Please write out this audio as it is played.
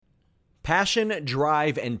Passion,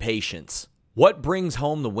 drive, and patience. What brings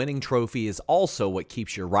home the winning trophy is also what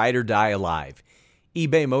keeps your ride or die alive.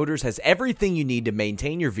 eBay Motors has everything you need to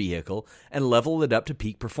maintain your vehicle and level it up to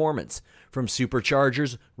peak performance. From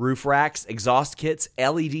superchargers, roof racks, exhaust kits,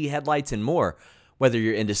 LED headlights, and more. Whether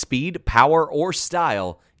you're into speed, power, or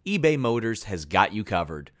style, eBay Motors has got you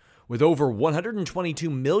covered. With over 122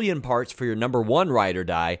 million parts for your number one ride or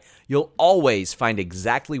die, you'll always find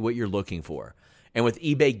exactly what you're looking for. And with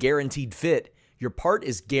eBay Guaranteed Fit, your part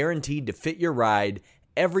is guaranteed to fit your ride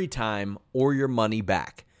every time or your money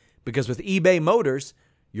back. Because with eBay Motors,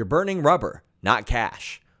 you're burning rubber, not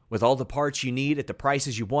cash. With all the parts you need at the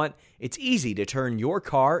prices you want, it's easy to turn your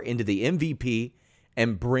car into the MVP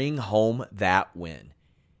and bring home that win.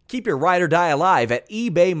 Keep your ride or die alive at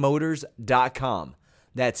ebaymotors.com.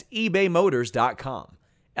 That's ebaymotors.com.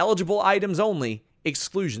 Eligible items only.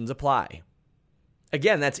 Exclusions apply.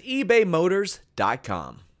 Again, that's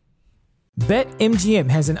ebaymotors.com. BetMGM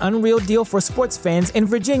has an unreal deal for sports fans in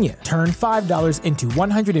Virginia. Turn $5 into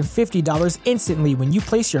 $150 instantly when you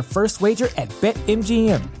place your first wager at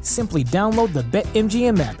BetMGM. Simply download the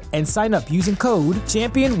BetMGM app and sign up using code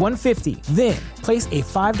Champion150. Then, place a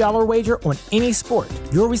 $5 wager on any sport.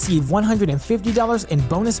 You'll receive $150 in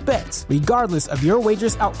bonus bets, regardless of your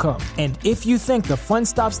wager's outcome. And if you think the fun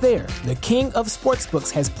stops there, the King of Sportsbooks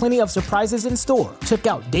has plenty of surprises in store. Check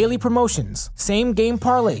out daily promotions, same-game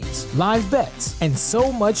parlays, live bets, and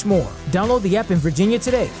so much more. Download the app in Virginia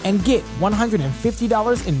today and get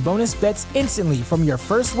 $150 in bonus bets instantly from your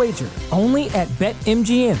first wager. Only at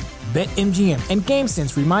BetMGM. BetMGM and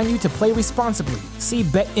GameSense remind you to play responsibly. See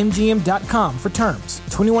BetMGM.com for terms.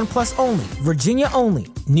 21 plus only. Virginia only.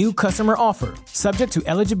 New customer offer. Subject to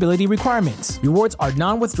eligibility requirements. Rewards are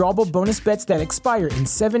non-withdrawable bonus bets that expire in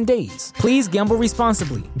 7 days. Please gamble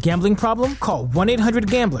responsibly. Gambling problem? Call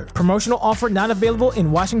 1-800-GAMBLER. Promotional offer not available in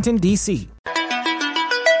Washington, D.C.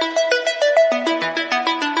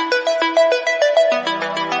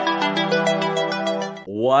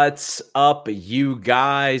 What's up, you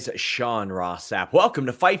guys? Sean Rossap. Welcome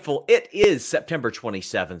to Fightful. It is September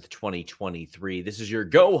 27th, 2023. This is your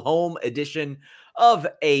go-home edition of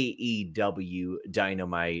AEW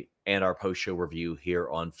Dynamite and our post-show review here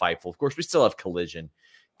on Fightful. Of course, we still have Collision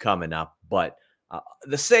coming up, but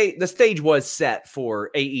the stage was set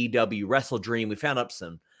for AEW Wrestle Dream. We found out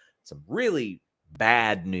some really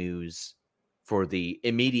bad news for the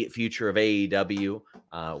immediate future of AEW.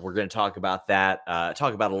 We're going to talk about that,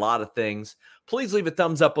 talk about a lot of things. Please leave a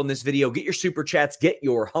thumbs up on this video. Get your super chats, get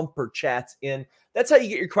your humper chats in. That's how you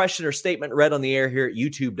get your question or statement read on the air here at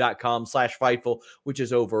youtube.com/Fightful, which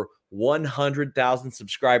is over 100,000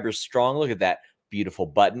 subscribers strong. Look at that beautiful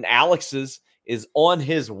button. Alex's is on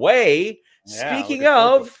his way. Yeah, speaking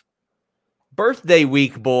of birthday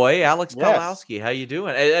week boy, Alex Palowski, how you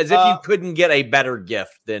doing? As if you couldn't get a better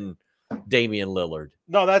gift than Damian Lillard.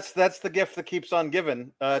 No, that's the gift that keeps on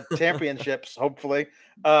giving. Championships, hopefully.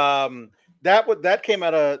 That came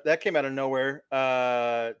out of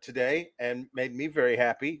nowhere today and made me very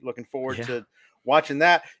happy. Looking forward to watching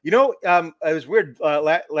that. You know, it was weird.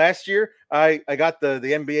 Last year, I got the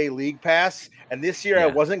NBA League Pass, and this year I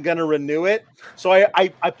wasn't going to renew it. So I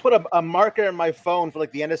put a marker in my phone for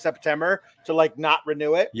like the end of September to like not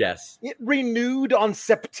renew it. Yes. It renewed on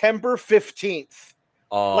September 15th.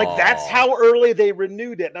 Oh. Like, that's how early they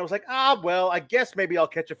renewed it. And I was like, well, I guess maybe I'll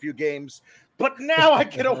catch a few games. But now I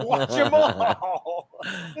get to watch them all.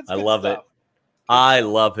 I love it. I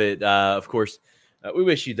love it. Of course, we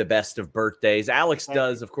wish you the best of birthdays. Alex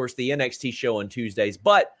does, of course, the NXT show on Tuesdays,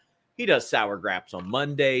 but he does Sour Graps on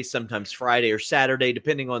Monday, sometimes Friday or Saturday,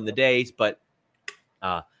 depending on the days. But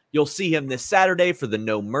you'll see him this Saturday for the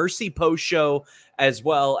No Mercy post show, as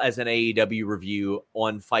well as an AEW review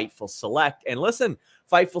on Fightful Select. And listen,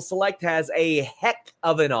 Fightful Select has a heck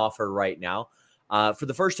of an offer right now. For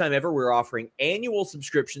the first time ever, we're offering annual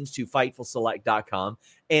subscriptions to FightfulSelect.com.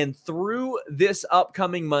 And through this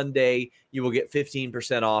upcoming Monday, you will get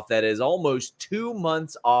 15% off. That is almost 2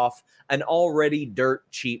 months off an already dirt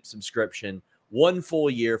cheap subscription. 1 full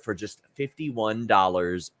year for just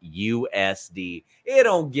 $51 USD. It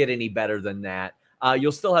don't get any better than that.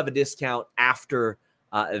 You'll still have a discount after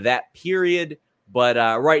that period. But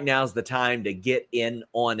right now is the time to get in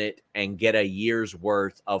on it and get a year's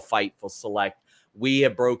worth of Fightful Select. We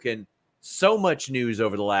have broken so much news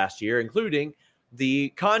over the last year, including the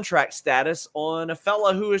contract status on a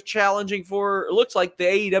fella who is challenging for, it looks like, the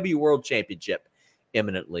AEW World Championship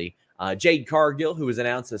imminently. Jade Cargill, who was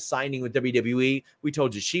announced as signing with WWE. We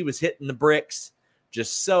told you she was hitting the bricks.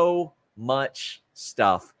 Just so much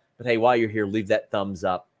stuff. But hey, while you're here, leave that thumbs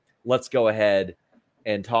up. Let's go ahead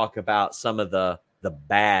and talk about some of the the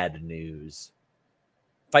bad news.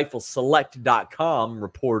 FightfulSelect.com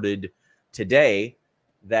reported today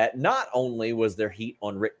that not only was there heat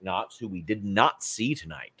on Rick Knox, who we did not see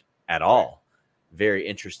tonight at all, very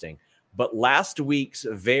interesting, but last week's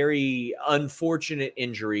very unfortunate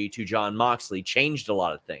injury to Jon Moxley changed a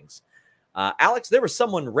lot of things. Alex, there was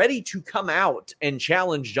someone ready to come out and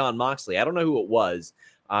challenge Jon Moxley. I don't know who it was.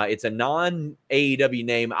 It's a non-AEW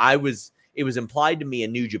name. It was implied to me a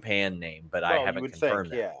New Japan name, but I haven't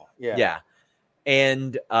confirmed that. Yeah.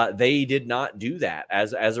 And they did not do that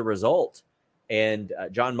as a result. And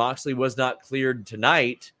Jon Moxley was not cleared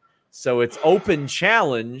tonight. So it's open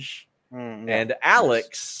challenge. And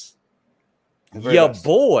Alex,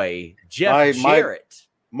 boy, Jeff Jarrett.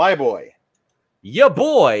 My boy.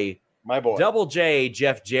 My boy. Double J,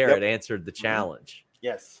 Jeff Jarrett answered the challenge.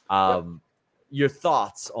 Yes. Your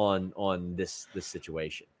thoughts on this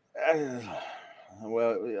situation?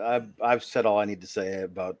 Well, I've said all I need to say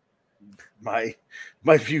about my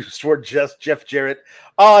views toward Jeff Jarrett.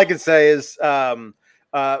 All I can say is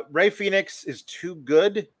Ray Phoenix is too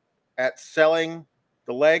good at selling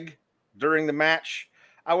the leg during the match.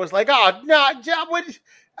 I was like, oh no,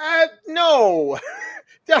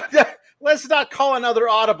 let's not call another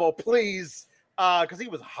audible, please, because he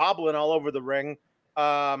was hobbling all over the ring.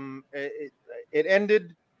 It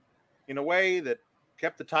ended in a way that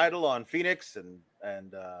kept the title on Phoenix,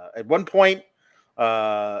 and at one point,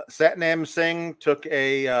 Satnam Singh took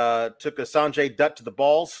a Sanjay Dutt to the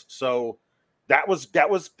balls, so that was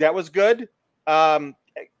good.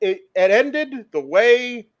 It ended the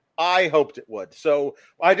way I hoped it would. So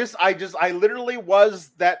I literally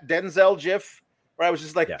was that Denzel gif where I was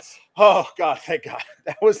just like, yes. Oh God, thank God.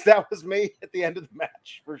 That was me at the end of the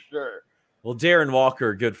match for sure. Well, Darren Walker,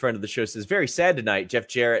 a good friend of the show, says, very sad tonight. Jeff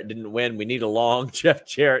Jarrett didn't win. We need a long Jeff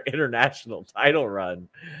Jarrett international title run.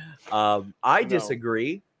 I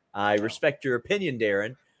disagree. I respect your opinion,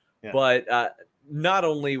 Darren. Yeah. But not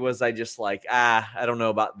only was I just like, I don't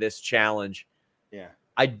know about this challenge. Yeah.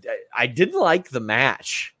 I didn't like the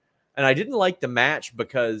match. And I didn't like the match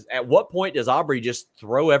because at what point does Aubrey just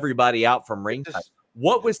throw everybody out from ringside?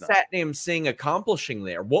 What was Satnam Singh accomplishing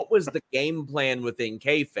there? What was the game plan within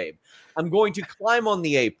kayfabe? I'm going to climb on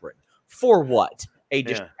the apron. For what? A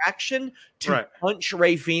distraction to punch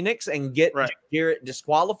Ray Phoenix and get Jarrett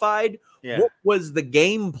disqualified? Yeah. What was the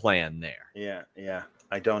game plan there? Yeah.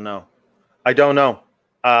 I don't know. I don't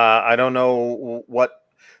know what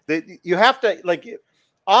you have to, like,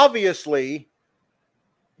 obviously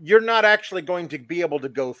you're not actually going to be able to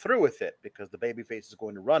go through with it because the babyface is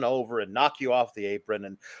going to run over and knock you off the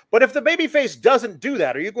apron. But if the babyface doesn't do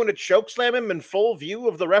that, are you going to choke slam him in full view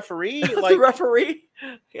of the referee? Like, the referee?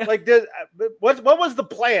 Yeah. Like, what was the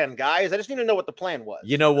plan, guys? I just need to know what the plan was.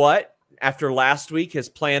 You know what? After last week, his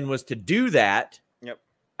plan was to do that. Yep.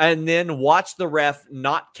 And then watch the ref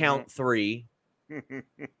not count three.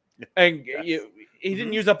 And he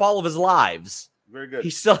didn't use up all of his lives. Very good. He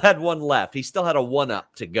still had one left. He still had a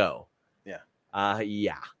 1-up to go. Yeah.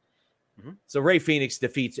 Mm-hmm. So Ray Phoenix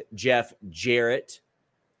defeats Jeff Jarrett.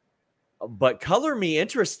 But color me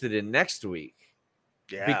interested in next week.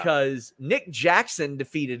 Yeah. Because Nick Jackson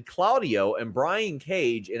defeated Claudio and Brian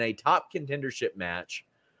Cage in a top contendership match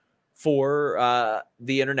for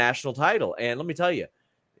the international title. And let me tell you,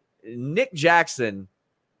 Nick Jackson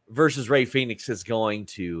versus Ray Phoenix is going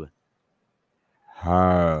to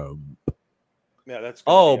Yeah, that's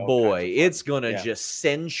boy, it's going to just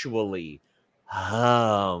sensually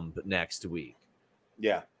hump next week.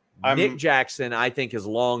 Yeah. Nick Jackson, I think, has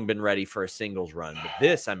long been ready for a singles run, but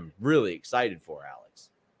this I'm really excited for, Alex.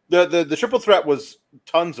 The triple threat was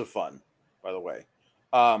tons of fun, by the way.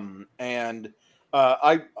 And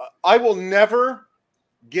I will never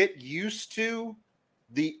get used to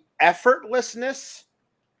the effortlessness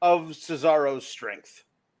of Cesaro's strength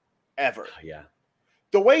ever. Yeah.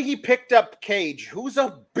 The way he picked up Cage, who's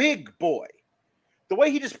a big boy, the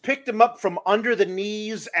way he just picked him up from under the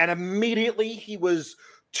knees and immediately he was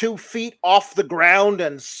 2 feet off the ground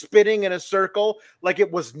and spinning in a circle like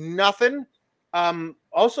it was nothing.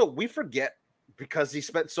 Also, we forget, because he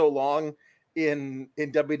spent so long in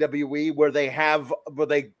WWE where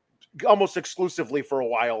they almost exclusively for a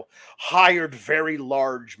while hired very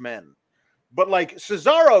large men. But like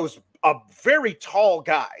Cesaro's a very tall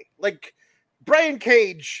guy. Like Brian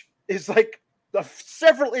Cage is like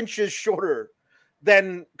several inches shorter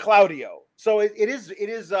than Claudio. So it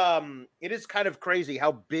is kind of crazy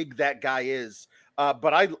how big that guy is.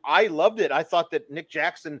 But I loved it. I thought that Nick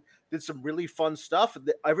Jackson did some really fun stuff.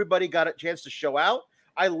 Everybody got a chance to show out.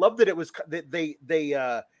 I loved that it was they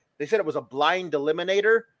said it was a blind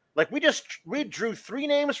eliminator. Like we drew 3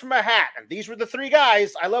 names from a hat, and these were the 3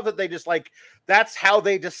 guys. I love that they just like that's how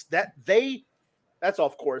they just that's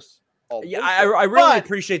of course. Yeah, I really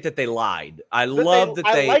appreciate that they lied. I love that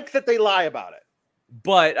they. I like that they lie about it.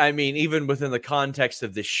 But I mean, even within the context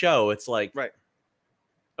of the show, it's like, right.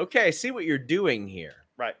 Okay, I see what you're doing here.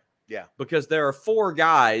 Right. Yeah. Because there are 4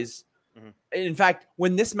 guys. Mm-hmm. In fact,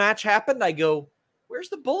 when this match happened, I go, "Where's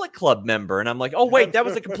the Bullet Club member?" And I'm like, "Oh wait, that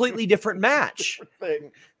was a completely different match.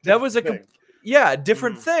 That was a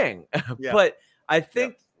different thing." Yeah. But I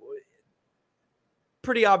think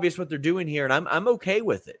pretty obvious what they're doing here, and I'm okay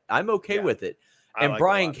with it. I'm okay with it. And like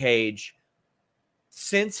Brian Cage,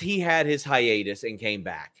 since he had his hiatus and came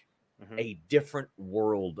back, a different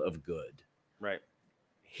world of good. Right.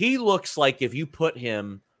 He looks like if you put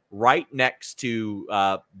him right next to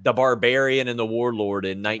the Barbarian and the Warlord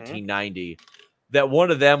in 1990, that one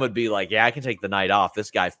of them would be like, yeah, I can take the night off. This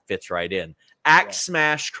guy fits right in. Axe,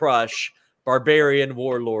 smash, crush, Barbarian,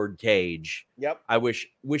 Warlord, Cage. Yep. I wish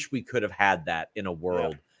we could have had that in a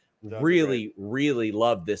world. Really, really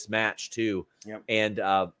loved this match too. Yep. And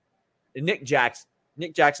Nick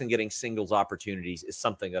Jackson getting singles opportunities is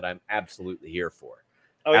something that I'm absolutely here for.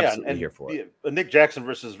 Oh, absolutely here for it. A Nick Jackson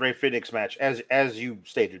versus Ray Phoenix match, as you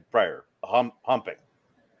stated prior, humping.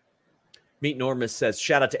 Meet Normus says,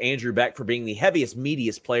 shout out to Andrew Beck for being the heaviest,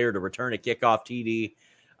 meatiest player to return a kickoff TD,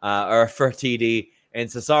 or for TD, and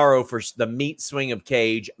Cesaro for the meat swing of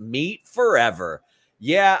Cage. Meat forever.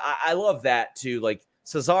 Yeah, I love that too. Like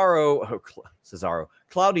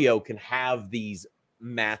Claudio can have these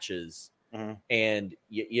matches, and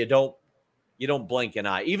you don't blink an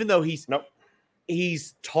eye, even though he's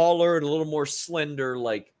taller and a little more slender.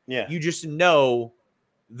 Like, you just know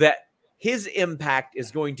that his impact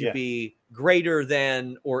is going to be greater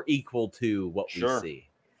than or equal to what we see.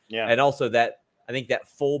 Yeah. And also that, I think that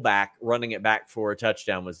fullback running it back for a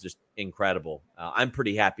touchdown was just incredible. I'm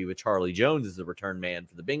pretty happy with Charlie Jones as the return man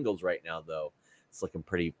for the Bengals right now, though. It's looking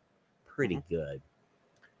pretty good.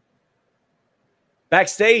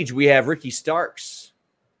 Backstage, we have Ricky Starks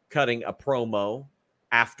cutting a promo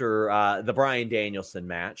after the Bryan Danielson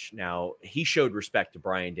match. Now, he showed respect to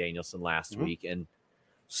Bryan Danielson last week, and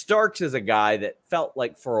Starks is a guy that felt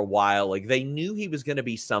like for a while, like they knew he was going to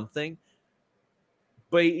be something,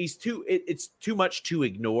 but it's too much to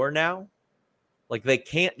ignore now. Like they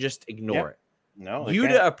can't just ignore it. No,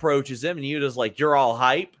 Yuta approaches him, and Yuta's like, "You're all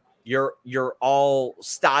hype. You're all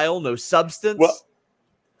style, no substance." Well,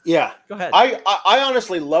 yeah. Go ahead. I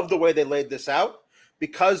honestly love the way they laid this out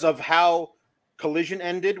because of how Collision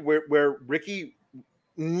ended, where Ricky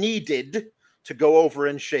needed to go over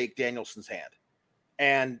and shake Danielson's hand.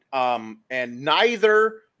 And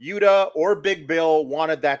neither Yuta or Big Bill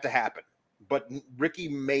wanted that to happen, but Ricky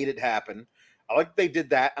made it happen. I like they did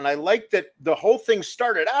that, and I like that the whole thing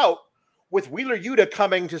started out with Wheeler Yuta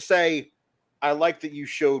coming to say, "I like that you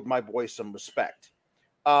showed my boy some respect,"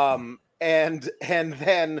 and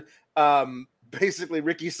then basically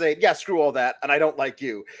Ricky saying, "Yeah, screw all that, and I don't like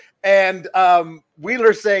you." And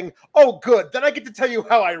Wheeler saying, "Oh, good. Then I get to tell you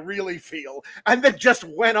how I really feel." And then just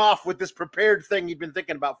went off with this prepared thing he'd been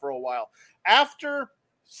thinking about for a while. After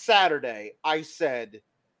Saturday, I said,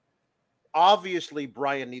 obviously,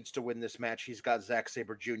 Bryan needs to win this match. He's got Zack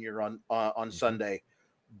Sabre Jr. on Sunday.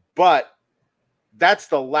 But that's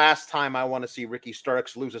the last time I want to see Ricky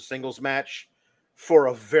Starks lose a singles match for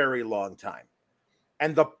a very long time.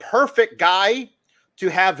 And the perfect guy to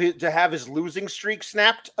have his losing streak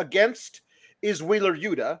snapped against is Wheeler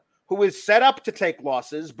Yuta, who is set up to take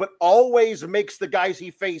losses, but always makes the guys he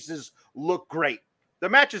faces look great. The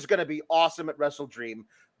match is going to be awesome at Wrestle Dream,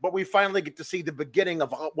 but we finally get to see the beginning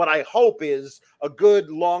of what I hope is a good,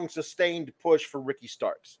 long, sustained push for Ricky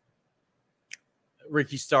Starks.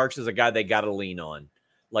 Ricky Starks is a guy they got to lean on.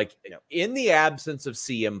 Like, in the absence of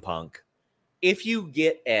CM Punk, if you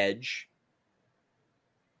get Edge,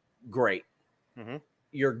 great.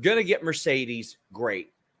 You're going to get Mercedes,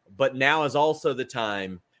 great. But now is also the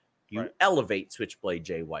time you elevate Switchblade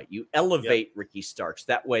Jay White. You elevate Ricky Starks.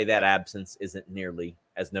 That way that absence isn't nearly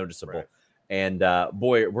as noticeable. Right. And,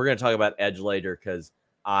 boy, we're going to talk about Edge later because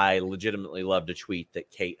I legitimately loved a tweet that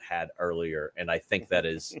Kate had earlier, and I think that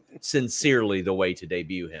is sincerely the way to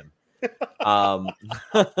debut him.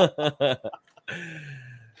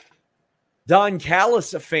 Don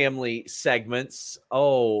Callis family segments.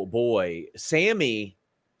 Oh, boy. Sammy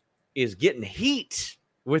is getting heat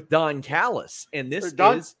with Don Callis, and this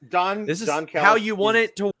is how you want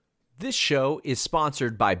it to. This show is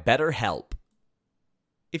sponsored by BetterHelp.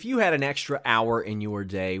 If you had an extra hour in your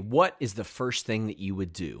day, what is the first thing that you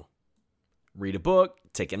would do? Read a book,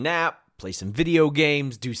 take a nap, play some video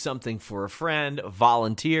games, do something for a friend,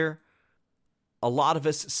 volunteer. A lot of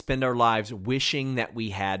us spend our lives wishing that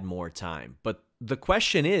we had more time. But the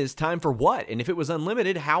question is, time for what? And if it was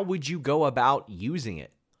unlimited, how would you go about using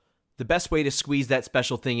it? The best way to squeeze that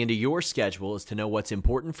special thing into your schedule is to know what's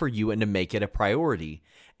important for you and to make it a priority.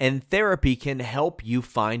 And therapy can help you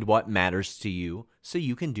find what matters to you so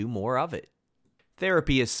you can do more of it.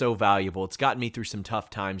 Therapy is so valuable. It's gotten me through some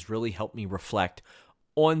tough times, really helped me reflect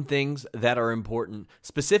on things that are important,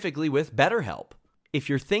 specifically with BetterHelp. If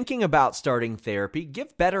you're thinking about starting therapy,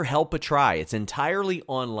 give BetterHelp a try. It's entirely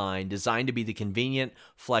online, designed to be the convenient,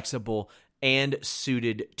 flexible, and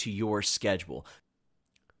suited to your schedule.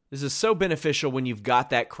 This is so beneficial when you've got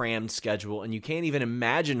that crammed schedule and you can't even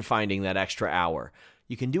imagine finding that extra hour.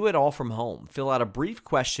 You can do it all from home. Fill out a brief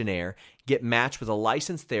questionnaire, get matched with a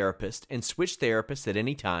licensed therapist, and switch therapists at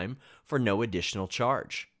any time for no additional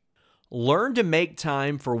charge. Learn to make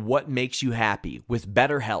time for what makes you happy with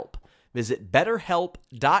BetterHelp. Visit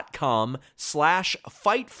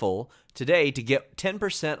BetterHelp.com/Fightful today to get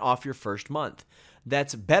 10% off your first month.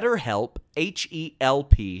 That's BetterHelp,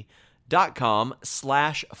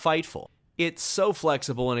 HELP.com/Fightful. It's so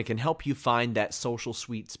flexible and it can help you find that social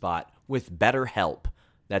sweet spot with BetterHelp.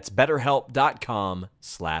 That's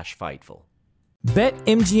BetterHelp.com/Fightful.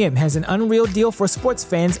 BetMGM has an unreal deal for sports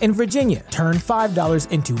fans in Virginia. Turn $5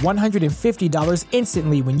 into $150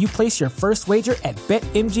 instantly when you place your first wager at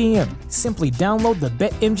BetMGM. Simply download the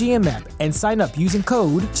BetMGM app and sign up using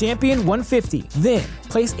code Champion150. Then,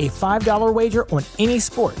 place a $5 wager on any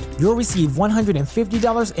sport. You'll receive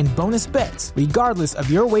 $150 in bonus bets, regardless of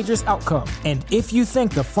your wager's outcome. And if you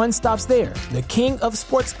think the fun stops there, the King of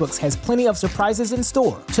Sportsbooks has plenty of surprises in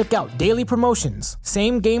store. Check out daily promotions,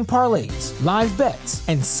 same-game parlays, live bets,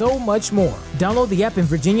 and so much more. Download the app in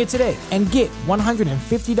Virginia today and get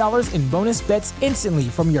 $150 in bonus bets instantly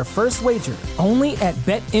from your first wager. Only at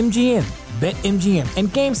BetMGM. BetMGM and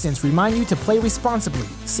GameSense remind you to play responsibly.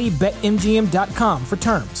 See BetMGM.com for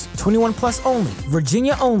terms. 21 plus only.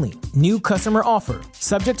 Virginia only. New customer offer.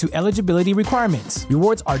 Subject to eligibility requirements.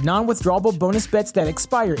 Rewards are non-withdrawable bonus bets that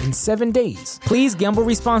expire in 7 days. Please gamble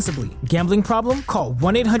responsibly. Gambling problem? Call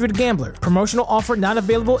 1-800-GAMBLER. Promotional offer not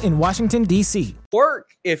available in Washington, D.C.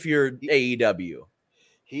 Work if you're AEW.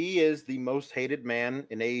 He is the most hated man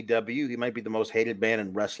in AEW. He might be the most hated man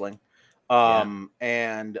in wrestling. And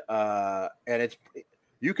it's,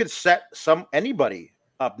 you could set anybody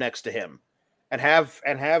up next to him and have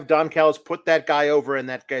Don Callis put that guy over, and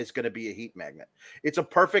that guy's going to be a heat magnet. It's a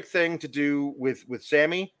perfect thing to do with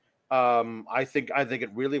Sammy. I think it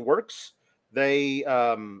really works. But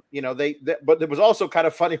it was also kind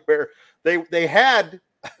of funny where they had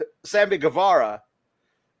Sammy Guevara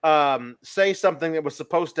say something that was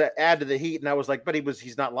supposed to add to the heat, and I was like, but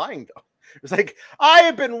he's not lying though. It was like, I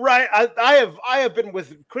have been right. I have been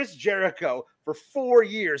with Chris Jericho for 4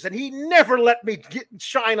 years, and he never let me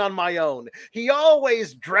shine on my own. He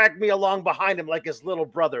always dragged me along behind him like his little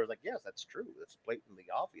brother. Like, yes, that's true. That's blatantly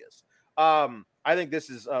obvious. I think this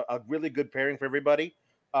is a really good pairing for everybody.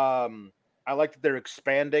 I like that they're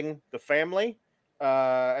expanding the family,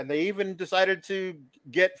 and they even decided to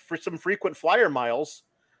get for some frequent flyer miles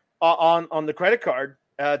on the credit card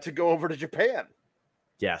to go over to Japan.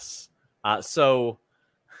 Yes. So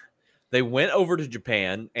they went over to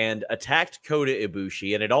Japan and attacked Kota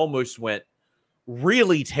Ibushi, and it almost went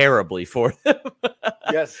really terribly for them.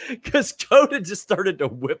 Yes. Because Kota just started to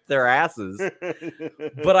whip their asses.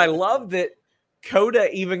 But I love that Kota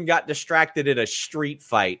even got distracted in a street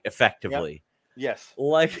fight effectively. Yep. Yes.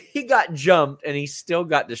 Like, he got jumped and he still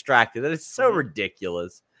got distracted. That is so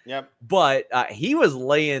ridiculous. Yep. But he was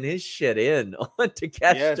laying his shit in on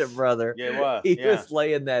Takeshita, brother. Yeah, he was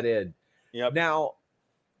laying that in. Yep. Now,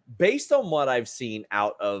 based on what I've seen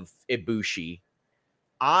out of Ibushi,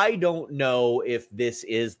 I don't know if this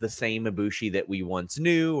is the same Ibushi that we once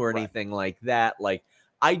knew or anything like that. Like,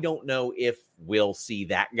 I don't know if we'll see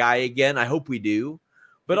that guy again. I hope we do.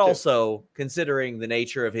 But also, considering the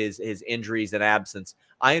nature of his injuries and absence,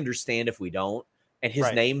 I understand if we don't. And his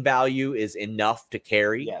name value is enough to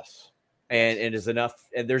carry. Yes. And it is enough.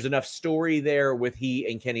 And there's enough story there with he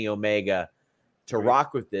and Kenny Omega to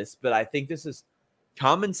rock with this. But I think this is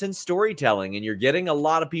common sense storytelling, and you're getting a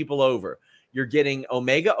lot of people over. You're getting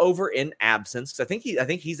Omega over in absence. I think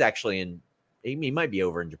he's actually he might be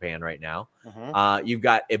over in Japan right now. You've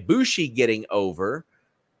got Ibushi getting over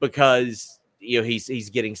because he's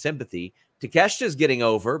getting sympathy. Takeshita's getting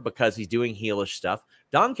over because he's doing heelish stuff.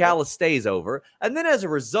 Don Callis stays over. And then as a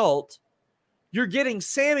result, you're getting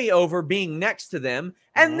Sammy over being next to them.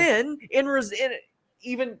 And then in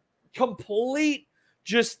even complete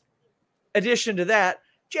just addition to that,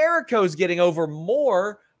 Jericho's getting over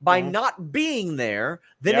more by not being there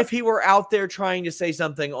than if he were out there trying to say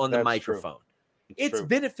something on the microphone. It's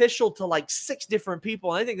beneficial to like 6 different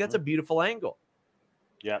people. And I think that's a beautiful angle.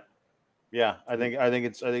 Yeah. Yeah. I think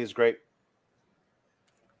it's great.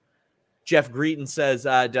 Jeff Greeton says,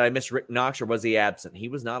 did I miss Rick Knox or was he absent? He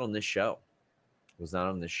was not on this show.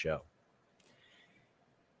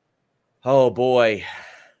 Oh boy.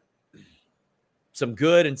 Some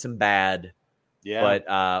good and some bad. Yeah.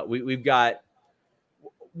 But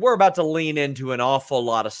we're about to lean into an awful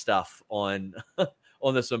lot of stuff on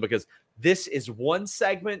this one, because this is one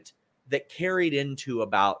segment that carried into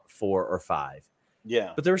about 4 or 5.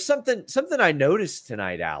 Yeah. But there was something I noticed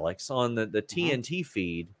tonight, Alex, on the TNT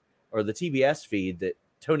feed or the TBS feed that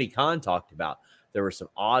Tony Khan talked about. There were some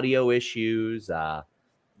audio issues, it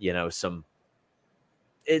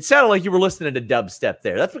sounded like you were listening to dubstep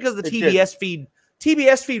there. That's because the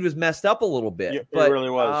TBS feed was messed up a little bit. Yeah, it really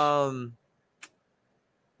was.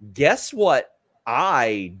 Guess what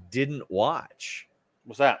I didn't watch?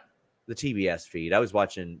 What's that? The TBS feed. I was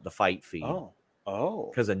watching the fight feed. Oh.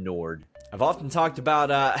 Because of Nord. I've often talked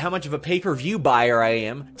about how much of a pay-per-view buyer I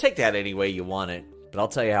am. Take that any way you want it. But I'll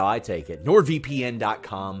tell you how I take it.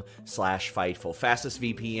 NordVPN.com/Fightful. Fastest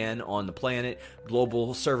VPN on the planet.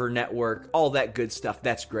 Global server network. All that good stuff.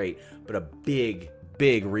 That's great. But a big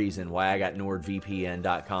reason why I got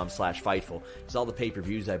NordVPN.com/Fightful is all the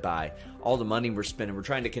pay-per-views I buy. All the money we're spending. We're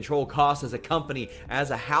trying to control costs as a company,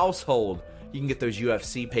 as a household. You can get those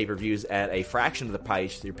UFC pay-per-views at a fraction of the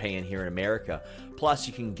price you're paying here in America. Plus,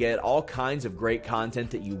 you can get all kinds of great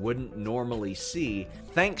content that you wouldn't normally see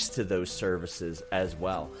thanks to those services as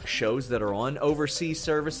well. Shows that are on overseas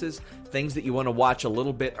services, things that you want to watch a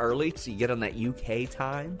little bit early so you get on that UK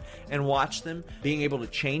time and watch them. Being able to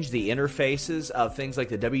change the interfaces of things like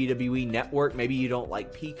the WWE Network. Maybe you don't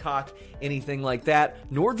like Peacock, anything like that.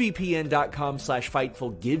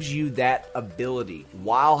 NordVPN.com/Fightful gives you that ability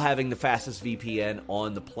while having the fastest VPN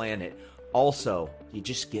on the planet. Also, you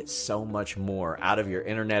just get so much more out of your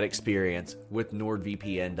internet experience with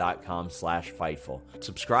NordVPN.com/Fightful.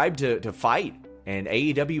 Subscribe to Fight and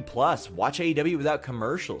AEW Plus. Watch AEW without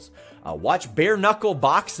commercials. Watch bare knuckle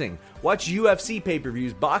boxing. Watch UFC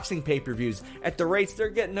pay-per-views, boxing pay-per-views at the rates they're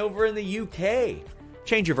getting over in the UK.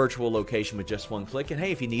 Change your virtual location with just one click. And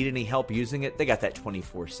hey, if you need any help using it, they got that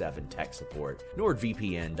 24/7 tech support.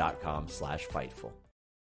 NordVPN.com/Fightful.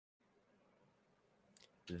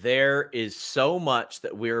 There is so much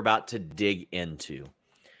that we're about to dig into.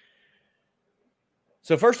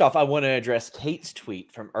 So first off, I want to address Kate's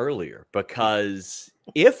tweet from earlier, because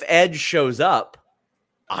if Edge shows up,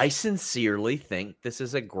 I sincerely think this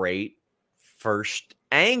is a great first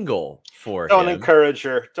angle for him. Don't encourage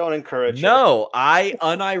her. No, I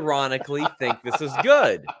unironically think this is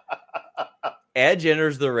good. Edge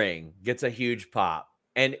enters the ring, gets a huge pop,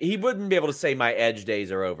 and he wouldn't be able to say my Edge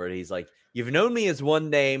days are over. He's like, you've known me as one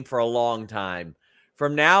name for a long time.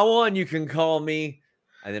 From now on, you can call me.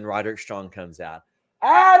 And then Roderick Strong comes out.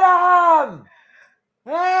 Adam!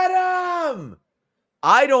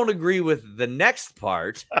 I don't agree with the next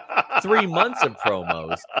part, 3 months of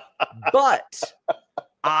promos, but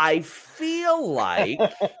I feel like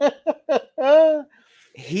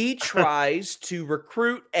he tries to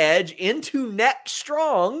recruit Edge into neck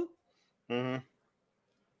strong. Mm-hmm.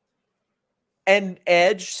 And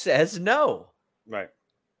Edge says no. Right.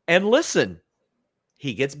 And listen,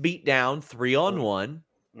 he gets beat down 3-on-1.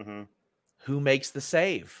 Mm-hmm. Who makes the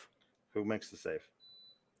save?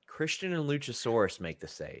 Christian and Luchasaurus make the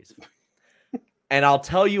save. And I'll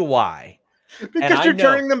tell you why. Because you're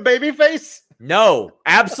turning them babyface? No,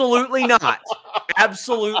 absolutely not.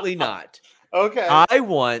 Absolutely not. Okay. I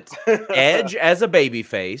want Edge as a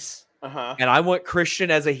babyface. And I want Christian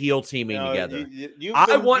as a heel teaming together. You've been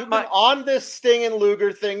on this Sting and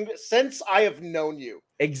Luger thing since I have known you.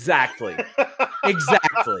 Exactly.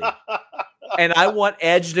 And I want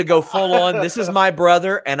Edge to go full on. This is my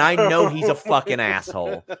brother, and I know he's a fucking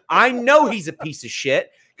asshole. I know he's a piece of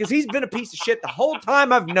shit because he's been a piece of shit the whole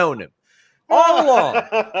time I've known him. All along.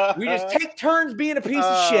 We just take turns being a piece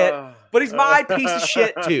of shit, but he's my piece of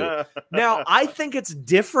shit too. Now, I think it's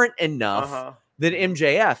different enough than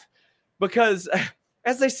MJF because,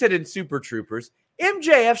 as they said in Super Troopers,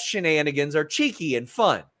 MJF's shenanigans are cheeky and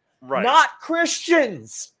fun. Right. Not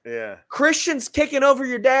Christian's. Yeah. Christian's kicking over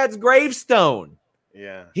your dad's gravestone.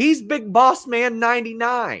 Yeah. He's Big Boss Man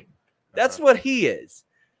 99. That's what he is.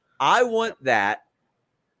 I want that.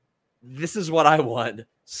 This is what I want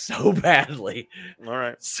so badly. All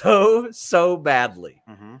right. So badly.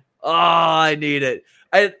 Mm-hmm. Oh, I need it.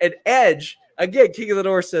 And Edge, again, King of the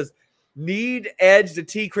North says, Need Edge to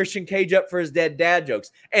tee Christian Cage up for his dead dad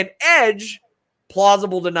jokes. And Edge,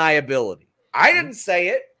 plausible deniability. I didn't say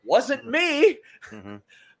it. Wasn't me. Mm-hmm.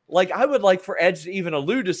 Like, I would like for Edge to even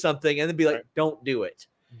allude to something and then be like, don't do it.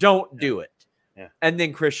 Don't do it. Yeah. And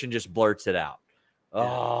then Christian just blurts it out. Yeah.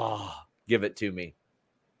 Oh, give it to me.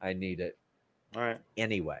 I need it. All right.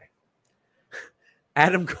 Anyway,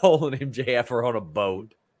 Adam Cole and MJF are on a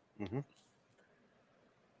boat. Mm-hmm.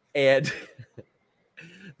 And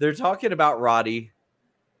they're talking about Roddy.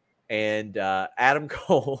 And Adam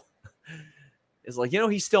Cole is like,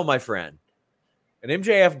 he's still my friend. And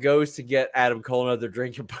MJF goes to get Adam Cole another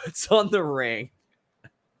drink and puts on the ring.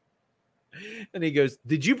 And he goes,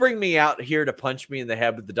 did you bring me out here to punch me in the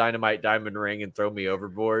head with the Dynamite diamond ring and throw me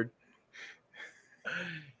overboard?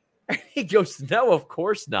 And he goes, no, of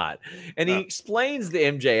course not. And he explains to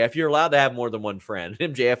MJF, you're allowed to have more than one friend.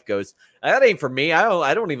 And MJF goes, that ain't for me.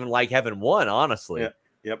 I don't even like having one, honestly. Yeah.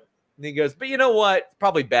 Yep. And he goes, but you know what? It's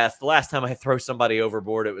probably best. The last time I throw somebody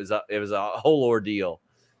overboard, it was a whole ordeal.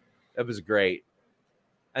 It was great.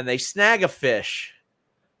 And they snag a fish.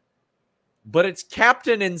 But it's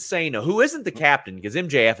Captain Insano, who isn't the captain, because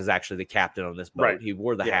MJF is actually the captain on this boat. Right. He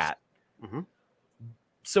wore the hat. Mm-hmm.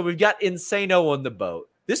 So we've got Insano on the boat.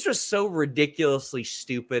 This was so ridiculously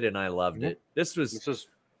stupid, and I loved it. This was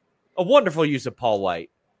a wonderful use of Paul White.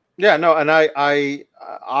 Yeah, no, and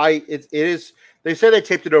it is. They say they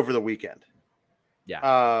taped it over the weekend.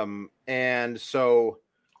 Yeah. And so,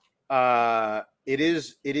 it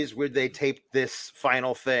is weird they taped this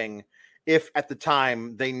final thing. If at the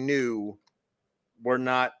time they knew we're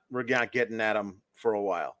not getting at him for a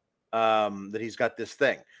while, that he's got this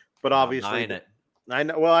thing, but obviously I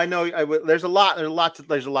know. Well, I know there's a lot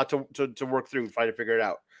to work through and try to figure it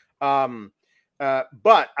out.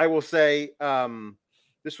 But I will say,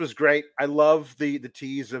 this was great. I love the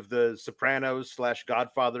tease of the Sopranos /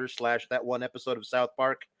 Godfather / that one episode of South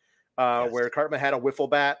Park, where Cartman had a wiffle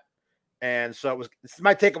bat. And so this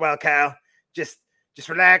might take a while, Kyle. Just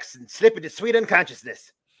relax and slip into sweet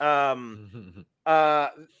unconsciousness. I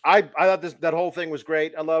thought that whole thing was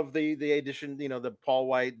great. I love the addition, the Paul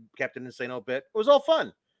White Captain Insano bit. It was all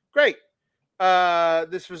fun. Great.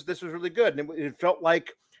 This was really good. And it felt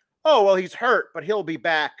like, oh, well, he's hurt, but he'll be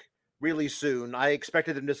back really soon. I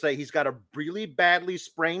expected him to say he's got a really badly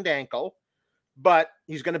sprained ankle, but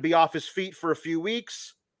he's going to be off his feet for a few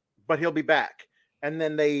weeks, but he'll be back. And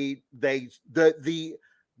then the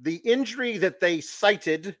injury that they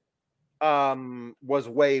cited was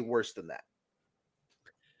way worse than that.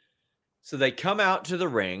 So they come out to the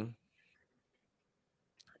ring,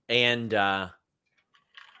 and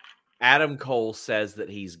Adam Cole says that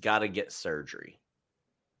he's got to get surgery.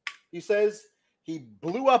 He says he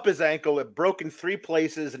blew up his ankle, it broke in 3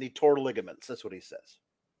 places, and he tore ligaments. That's what he says.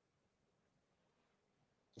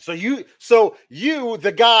 So you,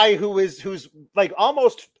 the guy who's like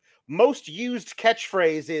almost most used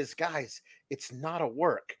catchphrase is, guys, it's not a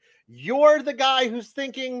work. You're the guy who's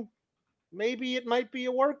thinking maybe it might be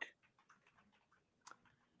a work.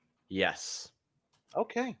 Yes.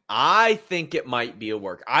 Okay. I think it might be a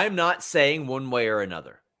work. I'm not saying one way or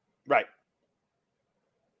another. Right.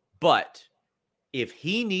 But if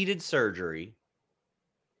he needed surgery,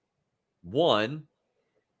 one,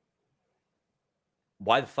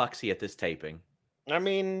 why the fuck's he at this taping? I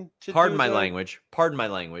mean, pardon my language.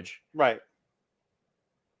 Right.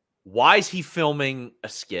 Why is he filming a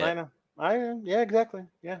skit? I know. Yeah, exactly.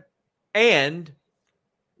 Yeah. And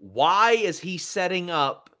why is he setting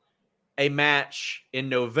up a match in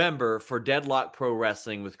November for Deadlock Pro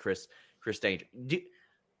Wrestling with Chris Danger? Do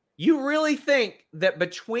you really think that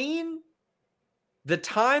between the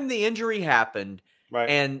time the injury happened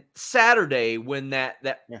and Saturday when that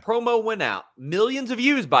promo went out, millions of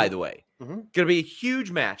views, by the way, going to be a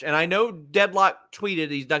huge match. And I know Deadlock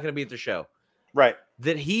tweeted he's not going to be at the show. Right.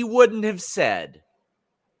 That he wouldn't have said,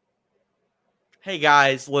 hey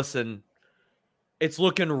guys, listen, it's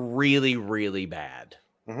looking really, really bad.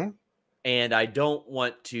 Mm-hmm. And I don't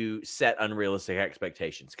want to set unrealistic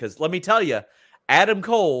expectations. Because let me tell you, Adam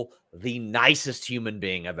Cole, the nicest human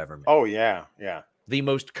being I've ever met. Oh, yeah. Yeah. The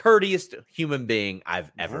most courteous human being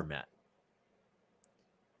I've ever met.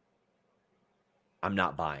 I'm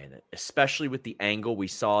not buying it. Especially with the angle we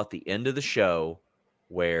saw at the end of the show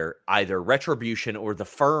where either Retribution or the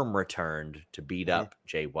Firm returned to beat up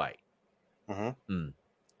Jay White.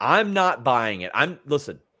 I'm not buying it. I'm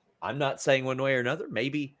not saying one way or another.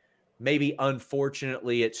 Maybe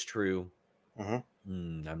unfortunately it's true. I'm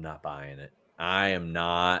not buying it. I am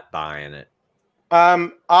not buying it.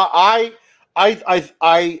 I'm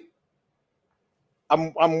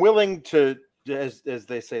willing to as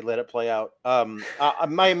they say, let it play out.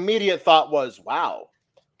 My immediate thought was, wow,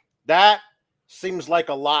 that seems like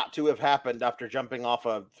a lot to have happened after jumping off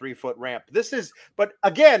a 3-foot ramp. But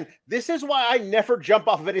again, this is why I never jump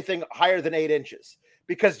off of anything higher than 8 inches,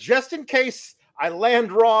 because just in case I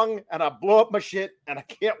land wrong and I blow up my shit and I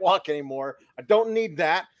can't walk anymore, I don't need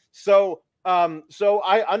that. So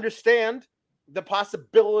I understand the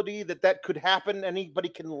possibility that could happen. Anybody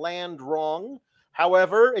can land wrong.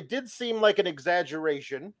 However, it did seem like an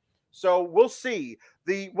exaggeration. So we'll see.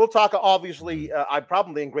 We'll talk obviously, I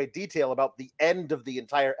probably in great detail about the end of the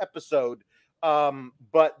entire episode.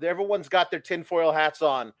 But everyone's got their tinfoil hats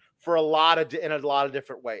on in a lot of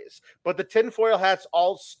different ways. But the tinfoil hats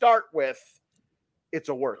all start with, it's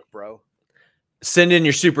a work, bro. Send in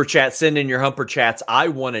your super chat. Send in your humper chats. I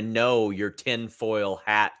want to know your tinfoil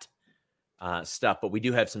hat stuff. But we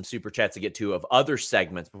do have some super chats to get to of other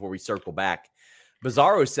segments before we circle back.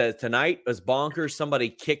 Bizarro says, tonight was bonkers. Somebody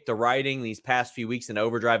kicked the writing these past few weeks in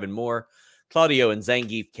Overdrive and more. Claudio and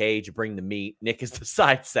Zangief Cage bring the meat. Nick is the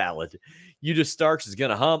side salad. Yuta Starks is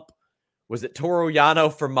going to hump. Was it Toro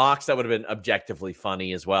Yano for Mox? That would have been objectively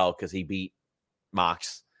funny as well because he beat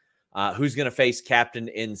Mox. Who's going to face Captain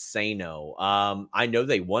Insano? I know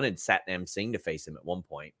they wanted Satnam Singh to face him at one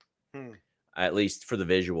point, at least for the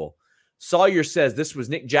visual. Sawyer says this was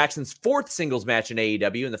Nick Jackson's 4th singles match in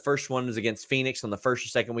AEW, and the first one was against Phoenix on the first or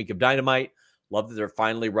second week of Dynamite. Love that they're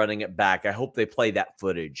finally running it back. I hope they play that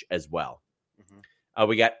footage as well.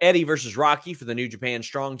 We got Eddie versus Rocky for the New Japan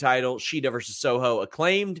Strong title. Shida versus Soho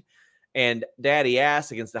Acclaimed. And Daddy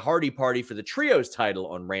Ass against the Hardy Party for the Trios title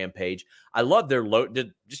on Rampage. I love their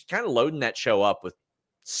just kind of loading that show up with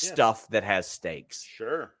stuff that has stakes.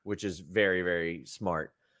 Sure. Which is very, very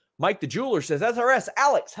smart. Mike the Jeweler says, SRS,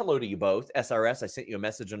 Alex, hello to you both. SRS, I sent you a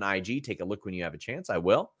message on IG. Take a look when you have a chance. I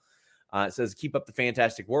will. It says, keep up the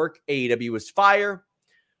fantastic work. AEW is fire.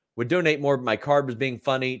 Would donate more, but my card was being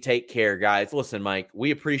funny. Take care, guys. Listen, Mike,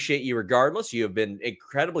 we appreciate you regardless. You have been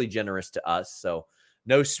incredibly generous to us, so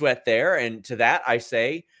no sweat there. And to that, I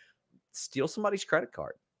say, steal somebody's credit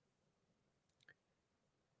card.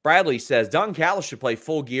 Bradley says, Don Callis should play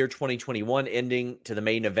Full Gear 2021, ending to the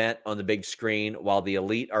main event on the big screen while the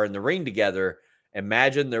Elite are in the ring together.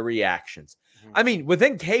 Imagine their reactions. I mean,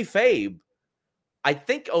 within kayfabe, I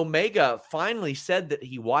think Omega finally said that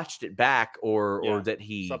he watched it back or that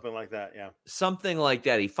he... Something like that, yeah. Something like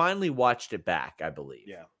that. He finally watched it back, I believe.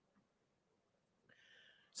 Yeah.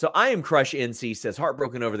 So I am Crush NC says,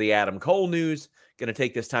 heartbroken over the Adam Cole news. Going to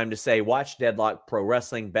take this time to say, watch Deadlock Pro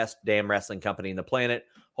Wrestling, best damn wrestling company in the planet.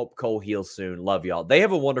 Hope Cole heals soon. Love y'all. They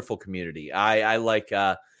have a wonderful community. I like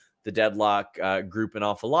the Deadlock group an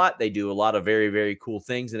awful lot. They do a lot of very, very cool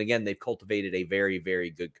things. And again, they've cultivated a very, very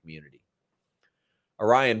good community.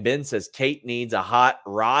 Orion Ben says, Kate needs a hot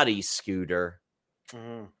Roddy scooter.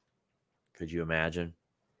 Could you imagine?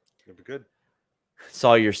 It'd be good.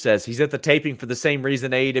 Sawyer says he's at the taping for the same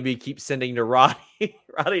reason AEW keeps sending to Roddy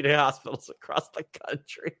to hospitals across the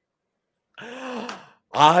country.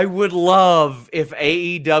 I would love if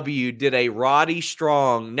AEW did a Roddy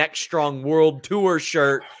Strong, Next Strong World Tour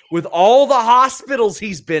shirt with all the hospitals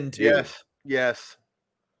he's been to. Yes.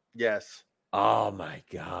 Oh my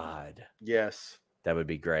God. Yes. That would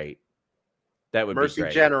be great. That would Mercy be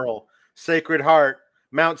great. General, Sacred Heart,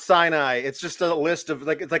 Mount Sinai. It's just a list of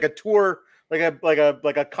it's like a tour. Like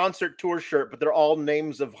a concert tour shirt, but they're all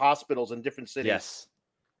names of hospitals in different cities. Yes.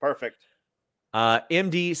 Perfect.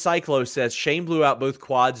 MD Cyclo says Shane blew out both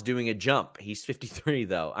quads doing a jump. He's 53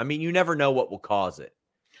 though. I mean, you never know what will cause it.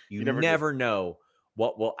 You never know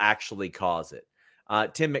what will actually cause it.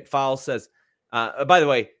 Tim McFile says, by the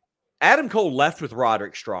way, Adam Cole left with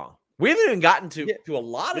Roderick Strong. We haven't even gotten to a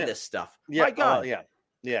lot of this stuff. Yeah. My God.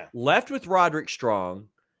 Yeah. Left with Roderick Strong.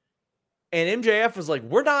 And MJF was like,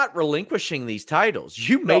 we're not relinquishing these titles.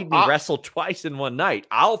 You made me wrestle twice in one night.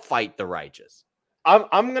 I'll fight the righteous.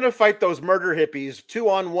 I'm going to fight those murder hippies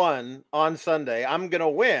 2-on-1 on Sunday. I'm going to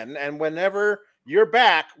win. And whenever you're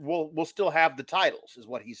back, we'll still have the titles, is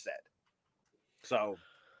what he said. So.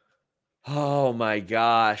 Oh, my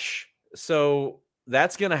gosh. So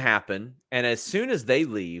that's going to happen. And as soon as they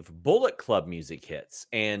leave, Bullet Club music hits.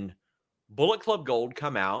 And Bullet Club Gold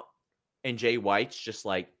come out. And Jay White's just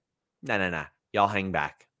like, No. Y'all hang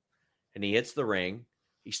back. And he hits the ring.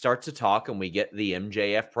 He starts to talk, and we get the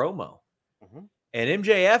MJF promo. And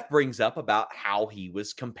MJF brings up about how he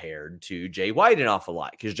was compared to Jay White an awful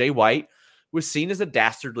lot, because Jay White was seen as a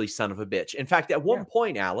dastardly son of a bitch. In fact, at one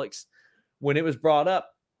point, Alex, when it was brought up,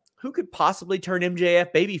 who could possibly turn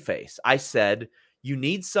MJF babyface? I said, you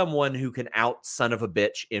need someone who can out son of a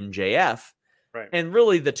bitch MJF. Right. And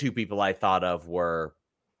really, the two people I thought of were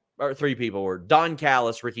or three people were Don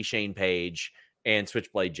Callis, Ricky Shane Page, and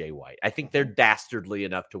Switchblade Jay White. I think they're dastardly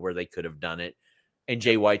enough to where they could have done it, and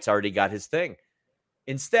Jay White's already got his thing.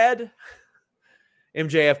 Instead,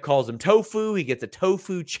 MJF calls him Tofu. He gets a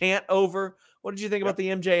Tofu chant over. What did you think about the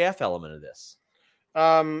MJF element of this?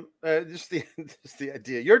 Just the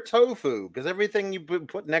idea. You're tofu because everything you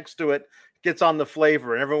put next to it gets on the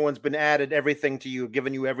flavor, and everyone's been added everything to you,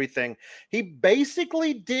 given you everything. He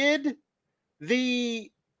basically did the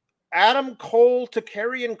Adam Cole to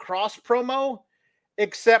Karrion Kross promo,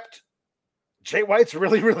 except Jay White's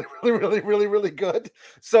really good.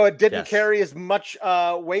 So it didn't carry as much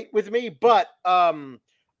weight with me, but I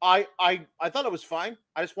thought it was fine.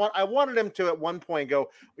 I wanted him to at one point go,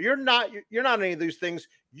 you're not any of these things.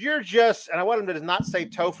 You're just, and I want him to not say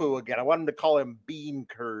tofu again. I want him to call him bean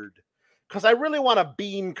curd, because I really want a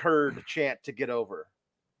bean curd chant to get over.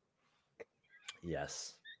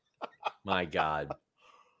 Yes. My God.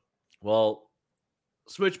 Well,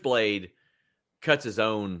 Switchblade cuts his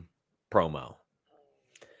own promo.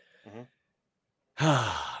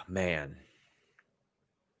 Man.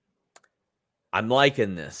 I'm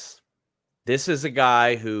liking this. This is a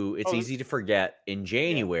guy who it's easy to forget in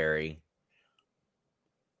January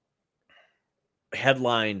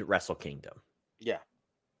headlined Wrestle Kingdom. Yeah.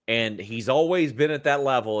 And he's always been at that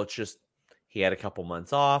level. It's just he had a couple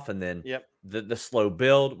months off and then the slow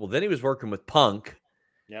build. Well, then he was working with Punk.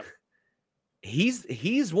 Yep.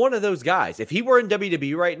 He's one of those guys. If he were in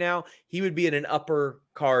WWE right now, he would be at an upper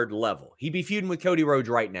card level. He'd be feuding with Cody Rhodes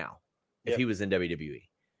right now if he was in WWE.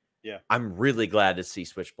 Yeah. I'm really glad to see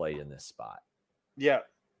Switchblade in this spot. Yeah.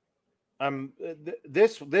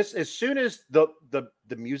 This as soon as the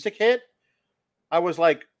music hit, I was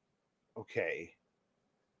like, okay.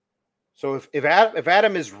 So if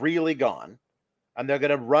Adam is really gone and they're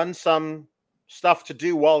going to run some stuff to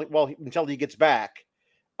do until he gets back,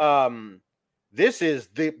 this is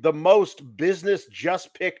the most business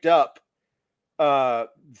just picked up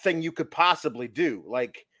thing you could possibly do.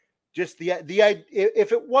 Like, just the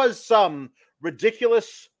if it was some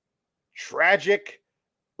ridiculous, tragic,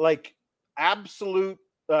 like absolute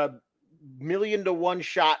 1,000,000-to-1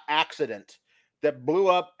 shot accident that blew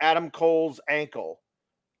up Adam Cole's ankle,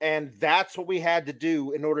 and that's what we had to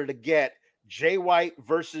do in order to get Jay White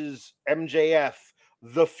versus MJF,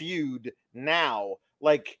 the feud now.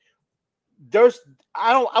 Like,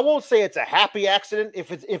 I won't say it's a happy accident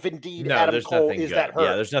if indeed Adam Cole is that hurt.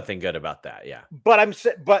 Yeah, there's nothing good about that. Yeah,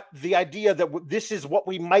 but the idea that this is what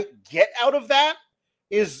we might get out of that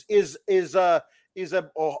is an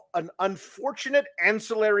unfortunate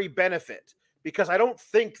ancillary benefit, because I don't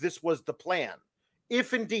think this was the plan.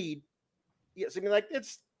 If indeed, yes, I mean, like, it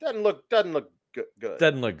doesn't look good.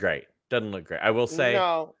 Doesn't look great. I will say,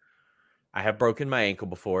 no. I have broken my ankle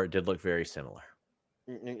before. It did look very similar.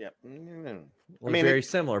 Yeah, I mean, very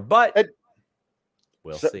similar, but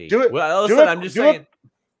we'll see. I'm just saying.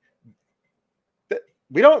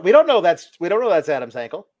 We don't know that's Adam's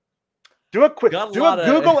ankle. Do a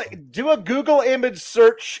Google image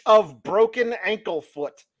search of broken ankle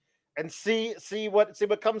foot and see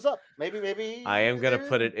what comes up. Maybe I am gonna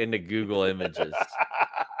put it into Google Images.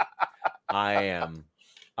 I am.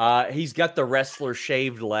 He's got the wrestler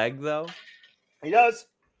shaved leg though. He does.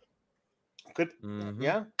 Good. Mm-hmm.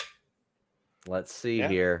 Yeah. Let's see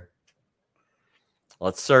here.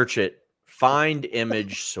 Let's search it. Find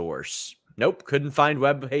image source. Nope. Couldn't find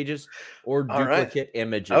web pages or duplicate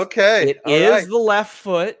images. Okay. It is the left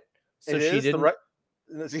foot. So she didn't.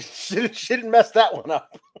 She didn't mess that one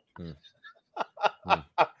up.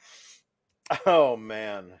 Oh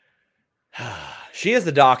man. She is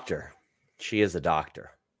a doctor.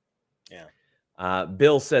 Yeah.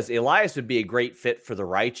 Bill says Elias would be a great fit for the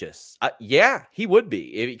Righteous. Yeah, he would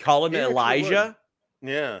be. If you call him Elijah.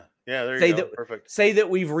 Yeah. There you go. Perfect. Say that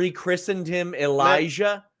we've rechristened him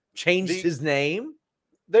Elijah, changed his name.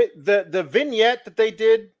 The vignette that they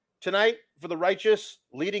did tonight for the Righteous,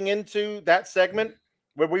 leading into that segment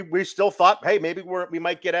where we still thought, hey, maybe we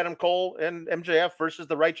might get Adam Cole and MJF versus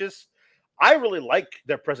the Righteous. I really like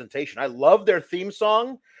their presentation. I love their theme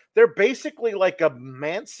song. They're basically like a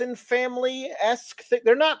Manson family-esque thing.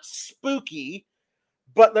 They're not spooky,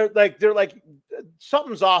 but they're like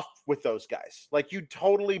something's off with those guys. Like, you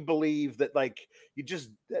totally believe that, like,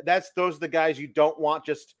 those are the guys you don't want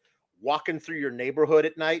just walking through your neighborhood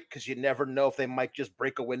at night, because you never know if they might just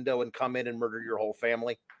break a window and come in and murder your whole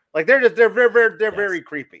family. Like, they're very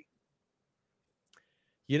creepy.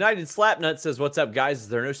 United Slapnut says, "What's up, guys? Is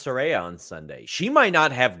there no Saraya on Sunday? She might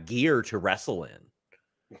not have gear to wrestle in."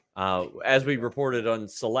 As we reported on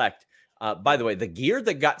Select, by the way, the gear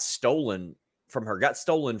that got stolen from her, got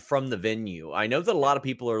stolen from the venue. I know that a lot of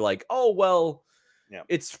people are like, oh, well,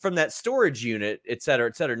 it's from that storage unit, et cetera,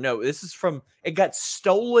 et cetera. No, this is it got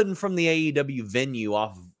stolen from the AEW venue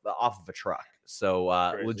off of a truck. So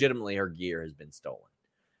legitimately her gear has been stolen.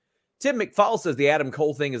 Tim McFall says the Adam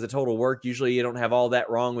Cole thing is a total work. Usually you don't have all that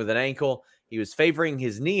wrong with an ankle. He was favoring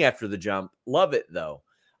his knee after the jump. Love it, though.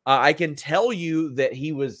 I can tell you that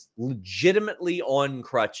he was legitimately on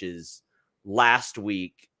crutches last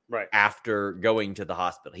week after going to the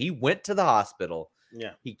hospital. He went to the hospital.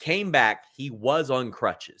 Yeah. He came back. He was on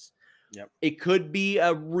crutches. Yep. It could be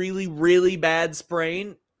a really, really bad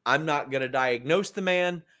sprain. I'm not going to diagnose the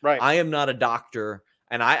man. Right. I am not a doctor,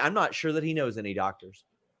 and I'm not sure that he knows any doctors.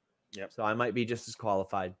 Yep. So I might be just as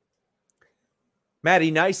qualified. Matty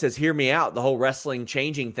Nice says, hear me out. The whole wrestling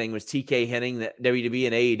changing thing was TK hinting that WWE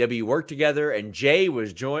and AEW worked together, and Jay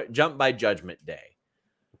was jumped by Judgment Day.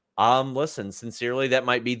 Listen, sincerely, that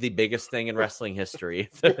might be the biggest thing in wrestling history.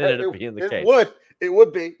 If that ended up being the case. It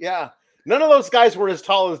would be, yeah. None of those guys were as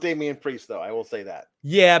tall as Damian Priest, though. I will say that.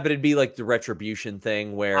 Yeah, but it'd be like the Retribution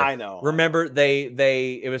thing where I know. Remember,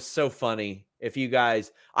 it was so funny. If you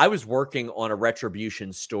guys, I was working on a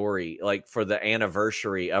Retribution story, like for the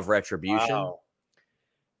anniversary of Retribution. Wow.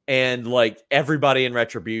 And like everybody in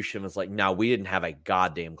Retribution was like, no, we didn't have a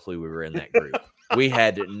goddamn clue we were in that group. We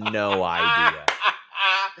had no idea.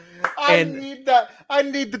 I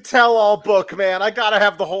need the tell-all book, man. I gotta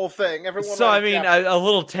have the whole thing. Everyone. So I mean, a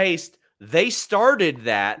little taste. They started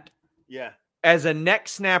that, as a neck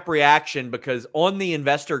snap reaction because on the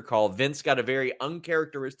investor call, Vince got a very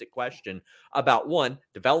uncharacteristic question about 1,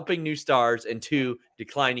 developing new stars, and 2,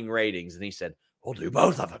 declining ratings, and he said, "We'll do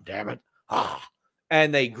both of them, damn it!"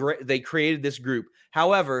 And they created this group.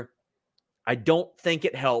 However, I don't think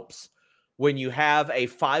it helps when you have a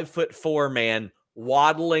 5'4" man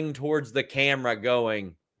waddling towards the camera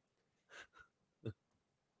going,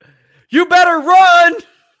 "You better run!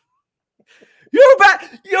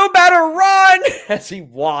 You better run!" as he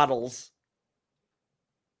waddles.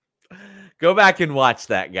 Go back and watch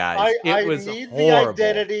that, guys. It was horrible.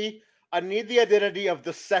 I need the identity of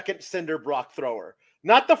the second Cinderbrock thrower.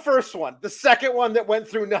 Not the first one, the second one that went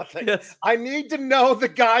through nothing. Yes. I need to know the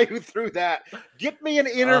guy who threw that. Get me an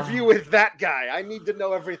interview with that guy. I need to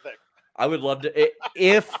know everything. I would love to,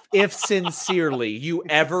 if sincerely you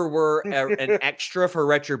ever were an extra for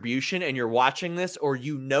Retribution and you're watching this, or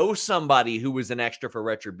you know somebody who was an extra for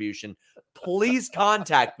Retribution, please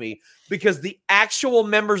contact me, because the actual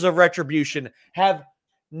members of Retribution have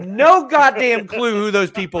no goddamn clue who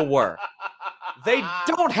those people were. They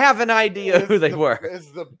don't have an idea who they were.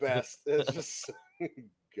 It's the best. It's just,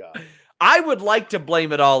 God. I would like to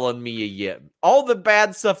blame it all on Mia Yim. All the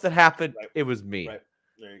bad stuff that happened, it was me. Right.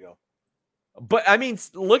 There you go. But I mean,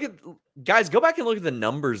 guys, go back and look at the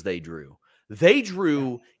numbers they drew. They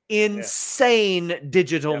drew insane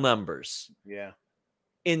digital numbers. Yeah.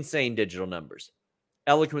 Insane digital numbers.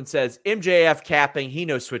 Eloquent says, MJF capping. He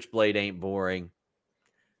knows Switchblade ain't boring.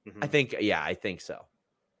 Mm-hmm. I think so.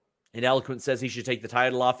 And Eloquent says he should take the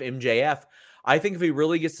title off MJF. I think if he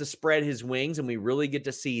really gets to spread his wings and we really get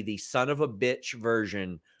to see the son of a bitch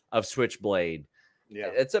version of Switchblade,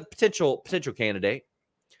 it's a potential candidate.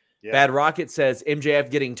 Yeah. Bad Rocket says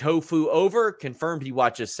MJF getting tofu over, confirmed he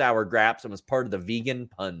watches Sour Graps and was part of the vegan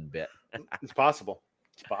pun bit. It's possible.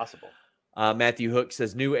 It's possible. Matthew Hook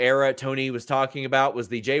says new era Tony was talking about was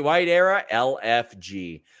the Jay White era,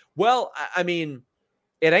 LFG. Well, I mean,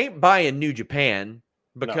 it ain't buying New Japan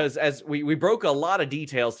because as we broke a lot of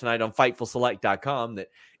details tonight on FightfulSelect.com that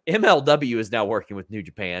MLW is now working with New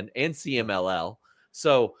Japan and CMLL.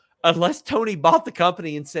 So unless Tony bought the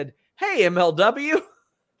company and said, hey, MLW,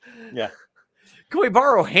 can we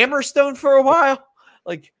borrow Hammerstone for a while?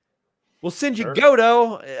 Like, we'll send you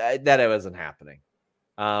Goto. That wasn't happening.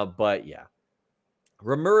 But yeah.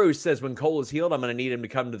 Rimuru says when Cole is healed, I'm going to need him to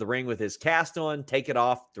come to the ring with his cast on, take it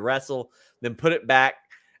off to wrestle, then put it back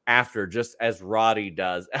after, just as Roddy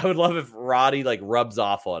does. I would love if Roddy rubs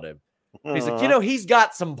off on him. He's like, he's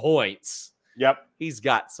got some points. Yep. He's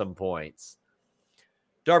got some points.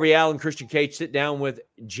 Darby Allin, Christian Cage sit down with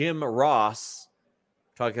Jim Ross,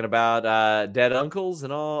 talking about dead uncles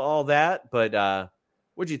and all that. But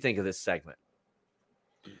what do you think of this segment?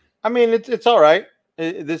 I mean, it's all right.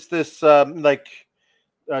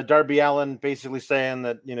 Darby Allin basically saying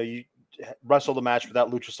that, you wrestled a match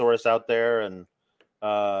without Luchasaurus out there, and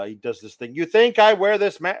he does this thing. You think I wear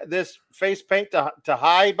this face paint to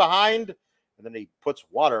hide behind? And then he puts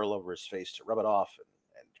water all over his face to rub it off.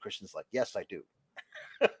 And Christian's like, yes, I do.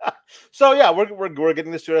 So yeah, we're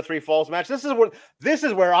getting this 2 out of 3 falls match. This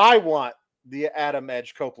is where I want the Adam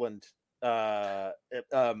Edge Copeland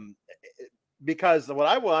because what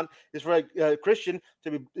I want is for Christian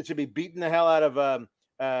to be beating the hell out of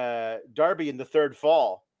Darby in the third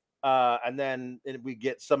fall, and then we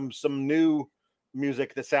get some new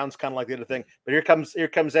music that sounds kind of like the other thing. But here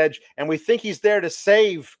comes Edge, and we think he's there to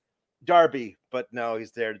save Darby, but no,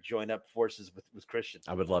 he's there to join up forces with Christian.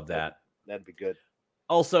 I would love that. That'd be good.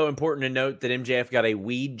 Also important to note that MJF got a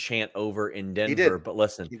weed chant over in Denver. But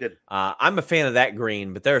listen, he did. I'm a fan of that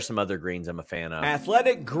green, but there are some other greens I'm a fan of.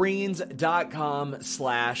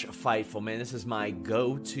 Athleticgreens.com/Fightful. Man, this is my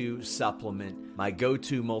go-to supplement, my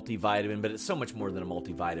go-to multivitamin, but it's so much more than a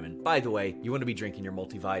multivitamin. By the way, you want to be drinking your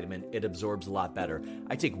multivitamin. It absorbs a lot better.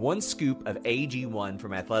 I take 1 scoop of AG1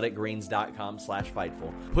 from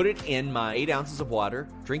athleticgreens.com/Fightful, put it in my 8 ounces of water,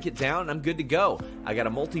 drink it down, and I'm good to go. I got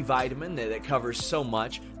a multivitamin that covers so much.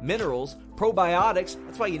 Minerals, probiotics,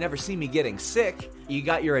 that's why you never see me getting sick. You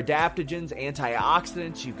got your adaptogens,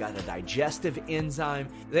 antioxidants, you've got a digestive enzyme.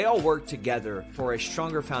 They all work together for a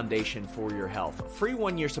stronger foundation for your health. Free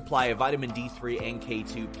 1-year supply of vitamin D3 and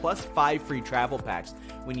K2 plus 5 free travel packs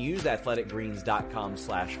when you use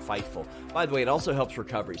athleticgreens.com/Fightful. By the way, it also helps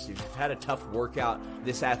recovery. So if you've had a tough workout,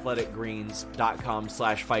 this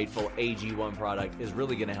athleticgreens.com/Fightful AG1 product is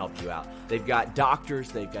really going to help you out. They've got doctors,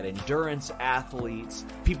 they've got endurance athletes,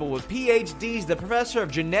 people with PhDs, the professor of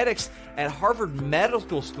genetics at Harvard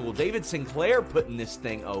Medical School, David Sinclair, putting this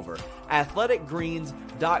thing over.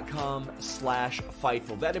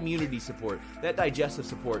 athleticgreens.com/Fightful. That immunity support, that digestive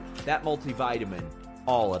support, that multivitamin,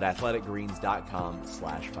 all at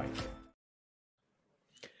athleticgreens.com/Fightful.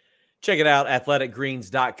 Check it out,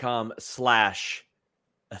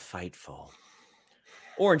 athleticgreens.com/Fightful.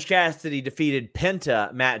 Orange Cassidy defeated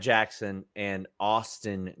Penta, Matt Jackson, and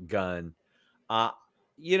Austin Gunn. I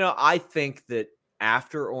think that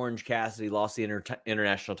after Orange Cassidy lost the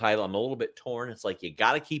international title, I'm a little bit torn. It's like, you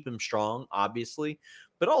got to keep him strong, obviously,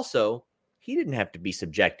 but also he didn't have to be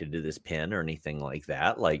subjected to this pin or anything like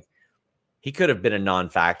that. Like, he could have been a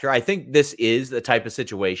non-factor. I think this is the type of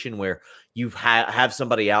situation where you have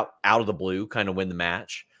somebody out of the blue kind of win the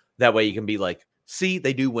match. That way you can be like, see,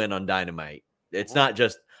 they do win on Dynamite. It's not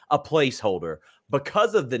just a placeholder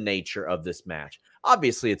because of the nature of this match.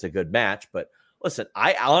 Obviously, it's a good match, but listen,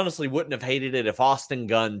 I honestly wouldn't have hated it if Austin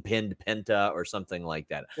Gunn pinned Penta or something like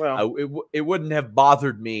that. Well, it wouldn't have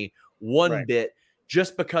bothered me one bit,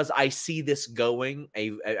 just because I see this going.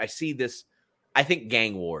 I see this. I think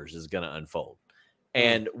Gang Wars is going to unfold.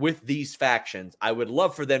 And with these factions, I would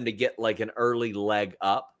love for them to get like an early leg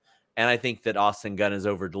up. And I think that Austin Gunn is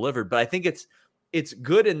over-delivered. But I think it's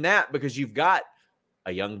good in that because you've got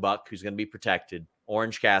a young buck who's going to be protected,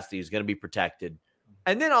 Orange Cassidy who's going to be protected,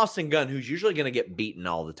 and then Austin Gunn, who's usually going to get beaten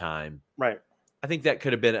all the time. Right. I think that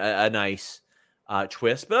could have been a nice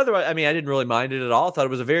twist. But otherwise, I mean, I didn't really mind it at all. I thought it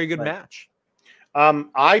was a very good match.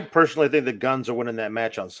 I personally think the Guns are winning that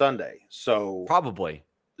match on Sunday. So probably.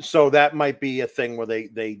 So that might be a thing where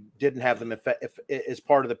they didn't have them if as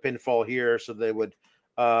part of the pinfall here, so they would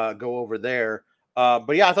go over there.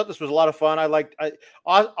 But yeah, I thought this was a lot of fun. I liked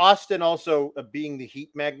Austin also being the heat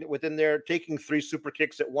magnet within there, taking 3 super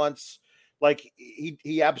kicks at once. Like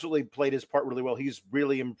he absolutely played his part really well. He's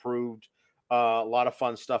really improved. A lot of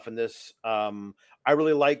fun stuff in this. I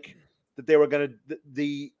really like that they were going to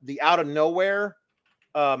the out of nowhere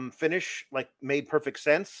finish, like, made perfect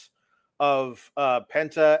sense of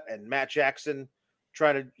Penta and Matt Jackson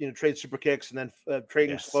trying to trade super kicks and then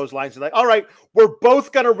trading clotheslines. And like, all right, we're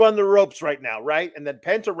both going to run the ropes right now, right? And then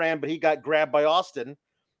Penta ran, but he got grabbed by Austin.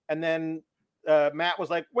 And then Matt was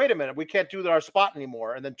like, wait a minute, we can't do our spot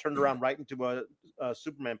anymore. And then turned around right into a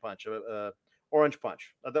Superman punch, a orange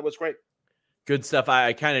punch. That was great. Good stuff.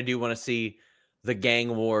 I kind of do want to see the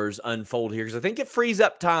Gang Wars unfold here because I think it frees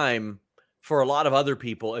up time for a lot of other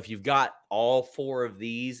people if you've got all 4 of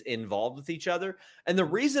these involved with each other. And the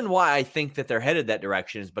reason why I think that they're headed that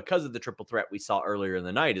direction is because of the triple threat we saw earlier in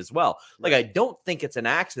the night as well. Like, I don't think it's an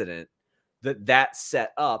accident that that's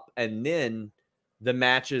set up. And then the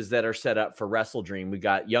matches that are set up for Wrestle Dream, we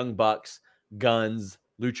got Young Bucks, Guns,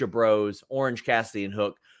 Lucha Bros, Orange Cassidy, and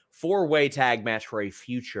Hook. 4-way tag match for a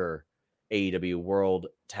future AEW World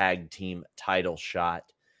Tag Team title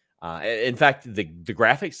shot. In fact, the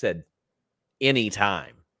graphic said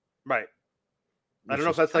anytime. Right. I don't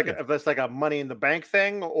know if that's like a Money in the Bank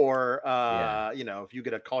thing or if you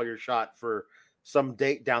get a call your shot for some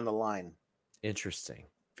date down the line. Interesting.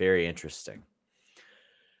 Very interesting.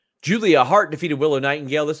 Julia Hart defeated Willow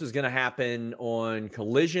Nightingale. This was going to happen on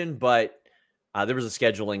Collision, but there was a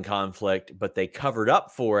scheduling conflict, but they covered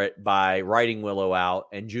up for it by writing Willow out,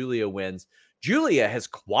 and Julia wins. Julia has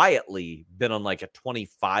quietly been on like a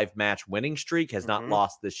 25 match winning streak, has not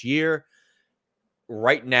lost this year.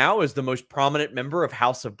 right now is the most prominent member of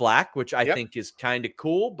House of Black, which I think is kind of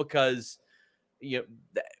cool because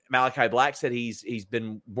Malachi Black said he's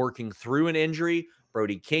been working through an injury.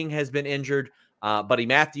 Brody King has been injured. Buddy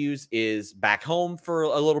Matthews is back home for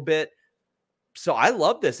a little bit. So I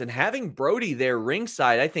love this. And having Brody there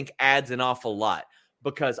ringside, I think adds an awful lot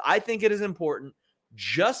because I think it is important.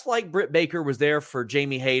 Just like Britt Baker was there for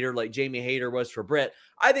Jamie Hayter, like Jamie Hayter was for Britt,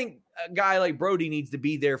 I think a guy like Brody needs to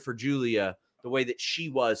be there for Julia the way that she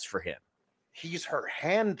was for him. He's her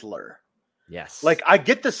handler. Yes. Like I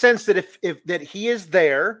get the sense that if that he is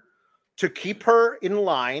there to keep her in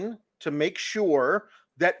line, to make sure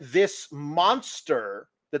that this monster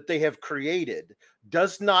that they have created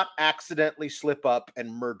does not accidentally slip up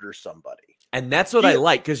and murder somebody. And that's what I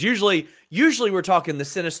like, because usually we're talking the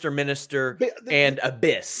Sinister Minister and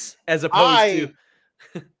Abyss, as opposed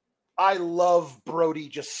to... I love Brody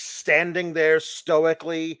just standing there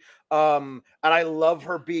stoically, and I love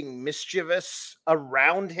her being mischievous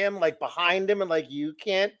around him, like behind him, and like, you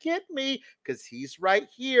can't get me, because he's right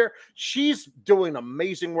here. She's doing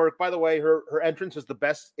amazing work. By the way, her entrance is the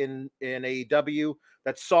best in AEW.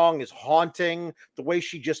 That song is haunting. The way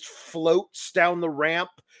she just floats down the ramp,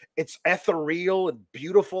 it's ethereal and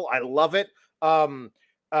beautiful. I love it. Tim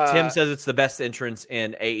says it's the best entrance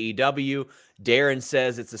in AEW. Darren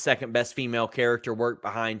says it's the second best female character work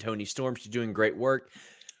behind Toni Storm. She's doing great work.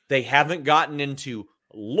 They haven't gotten into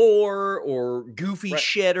lore or goofy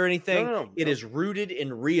shit or anything. No. It is rooted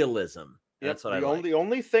in realism. That's what I like. The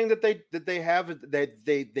only thing that they have that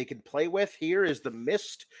they can play with here is the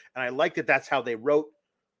mist, and I like that that's how they wrote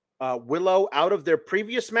Willow out of their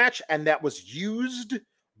previous match, and that was used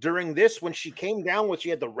during this when she came down, when she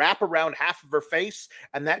had the wrap around half of her face,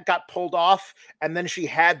 and that got pulled off, and then she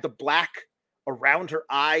had the black around her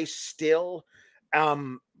eye still.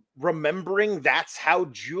 Remembering that's how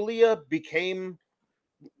Julia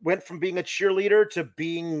went from being a cheerleader to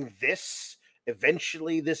being this.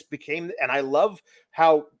 Eventually this became, and I love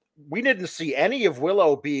how we didn't see any of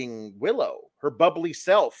Willow being Willow, her bubbly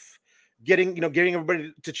self, getting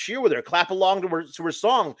everybody to cheer with her, clap along to her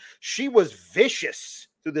song. She was vicious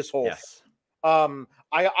through this whole thing.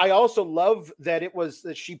 I also love that it was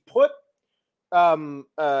that she put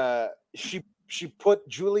she put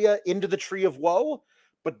Julia into the Tree of Woe,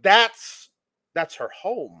 but that's her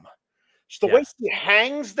home. The way she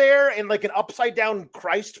hangs there in like an upside down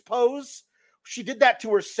Christ pose. She did that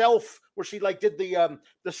to herself, where she like did the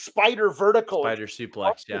spider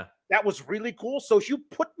suplex. Yeah, that was really cool. So if you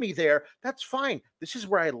put me there, that's fine. This is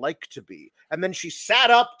where I like to be. And then she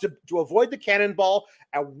sat up to avoid the cannonball,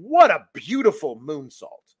 and what a beautiful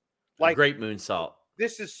moonsault! Like, a great moonsault.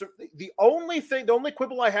 This is the only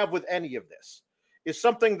quibble I have with any of this is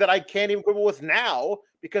something that I can't even quibble with now,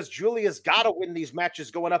 because Julia's got to win these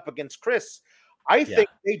matches going up against Chris. I think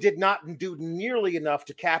they did not do nearly enough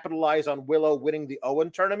to capitalize on Willow winning the Owen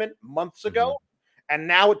tournament months ago. And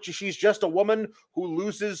now she's just a woman who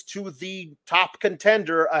loses to the top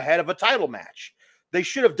contender ahead of a title match. They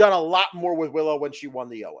should have done a lot more with Willow when she won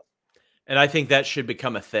the Owen. And I think that should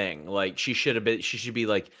become a thing. Like she should be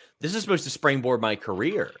like, this is supposed to springboard my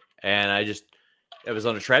career. And it was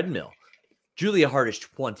on a treadmill. Julia Hart is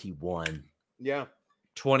 21. Yeah.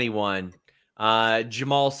 21.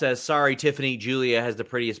 Jamal says, sorry, Tiffany, Julia has the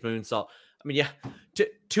prettiest moonsault. I mean,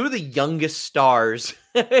 two of the youngest stars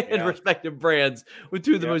in respective brands with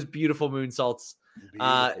two of the most beautiful moonsaults.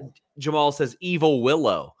 Jamal says, evil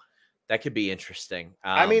Willow. That could be interesting.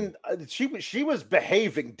 I mean, she was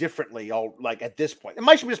behaving differently at this point. It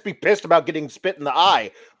might just be pissed about getting spit in the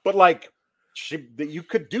eye, but like you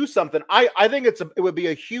could do something. I think it would be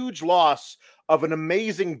a huge loss of an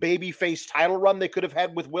amazing babyface title run they could have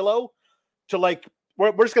had with Willow. To like,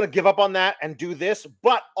 we're just going to give up on that and do this,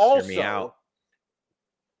 but also hear me out.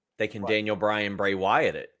 They can Daniel Bryan Bray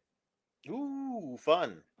Wyatt it. Ooh,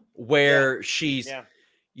 fun. Where she's,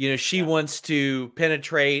 she wants to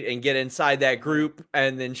penetrate and get inside that group,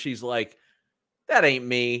 and then she's like, "That ain't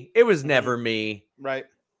me. It was never me." Right?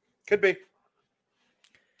 Could be.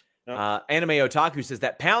 Anime Otaku says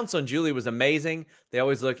that pounce on Julia was amazing. They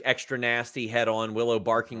always look extra nasty head on. Willow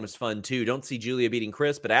barking was fun too. Don't see Julia beating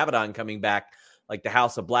Chris, but Abaddon coming back like the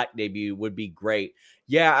House of Black debut would be great.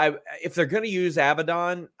 Yeah, if they're going to use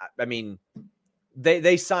Abaddon, I mean,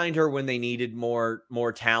 they signed her when they needed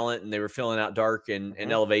more talent and they were filling out Dark and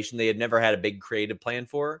Elevation. They had never had a big creative plan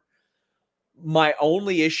for her. My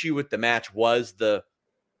only issue with the match was the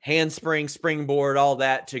handspring, springboard, all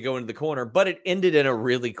that to go into the corner, but it ended in a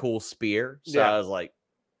really cool spear. So I was like,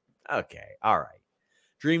 okay, all right.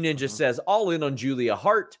 Dream Ninja says, all in on Julia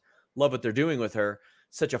Hart. Love what they're doing with her.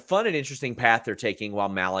 such a fun and interesting path they're taking while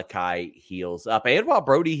Malachi heals up and while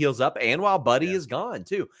Brody heals up and while Buddy is gone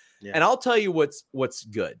too. Yeah. And I'll tell you what's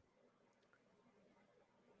good.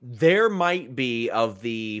 There might be, of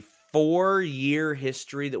the 4-year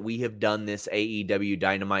history that we have done this AEW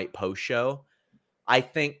Dynamite post show, I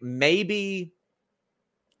think maybe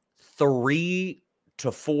 3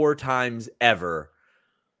 to 4 times ever,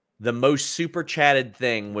 the most super chatted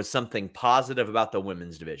thing was something positive about the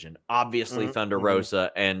women's division. Obviously, Thunder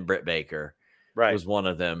Rosa and Britt Baker was one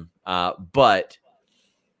of them. But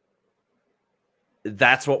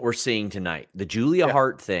that's what we're seeing tonight. The Julia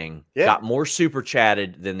Hart thing got more super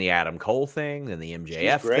chatted than the Adam Cole thing, than the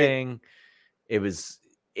MJF thing.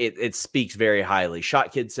 It speaks very highly.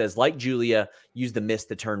 Shot Kid says, like Julia, use the mist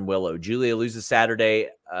to turn Willow. Julia loses Saturday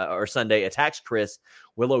or Sunday, attacks Chris.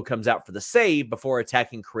 Willow comes out for the save before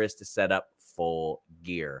attacking Chris to set up Full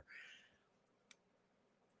Gear.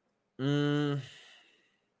 I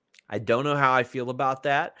don't know how I feel about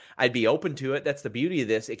that. I'd be open to it. That's the beauty of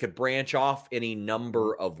this. It could branch off any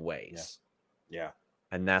number of ways. Yeah.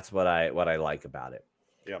 And that's what I like about it.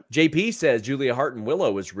 Yeah. JP says Julia Hart and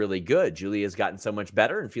Willow was really good. Julia's gotten so much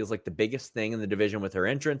better and feels like the biggest thing in the division with her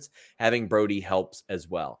entrance. Having Brody helps as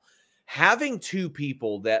well. Having 2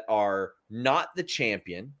 people that are not the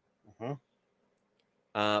champion.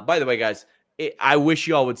 By the way, guys, I wish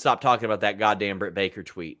you all would stop talking about that goddamn Britt Baker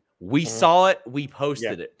tweet. We saw it. We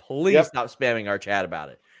posted it. Please stop spamming our chat about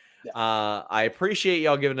it. I appreciate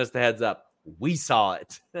y'all giving us the heads up. We saw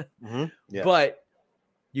it. But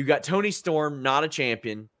you got Toni Storm, not a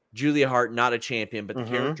champion. Julia Hart, not a champion. But the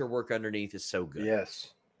character work underneath is so good.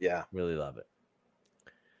 Yes. Yeah. Really love it.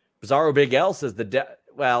 Bizarro Big L says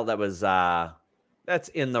well, that was that's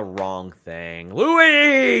in the wrong thing.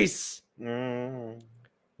 Luis!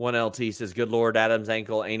 1LT says, good Lord, Adam's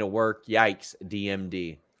ankle ain't a work. Yikes,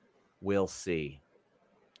 DMD. We'll see.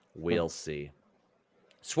 We'll see.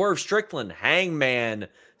 Swerve Strickland, Hangman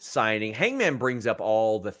signing. Hangman brings up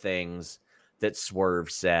all the things that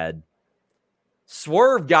Swerve said.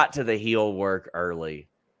 Swerve got to the heel work early.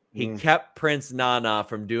 He kept Prince Nana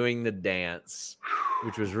from doing the dance,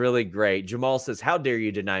 which was really great. Jamal says, how dare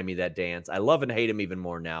you deny me that dance? I love and hate him even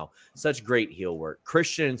more now. Such great heel work.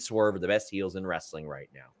 Christian and Swerve are the best heels in wrestling right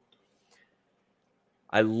now.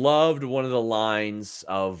 I loved one of the lines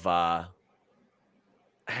of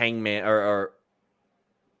Hangman or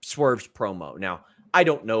Swerve's promo. Now, I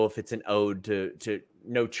don't know if it's an ode to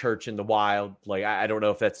No Church in the Wild. Like, I don't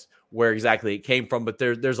know if that's where exactly it came from, but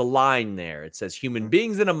there's a line there. It says, human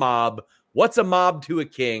beings in a mob. What's a mob to a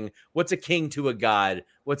king? What's a king to a god?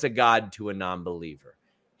 What's a god to a non-believer?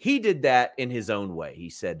 He did that in his own way. He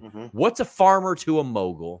said, what's a farmer to a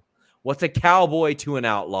mogul? What's a cowboy to an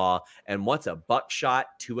outlaw? And what's a buckshot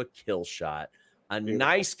to a kill shot?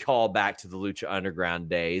 Nice callback to the Lucha Underground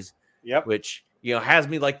days, which, has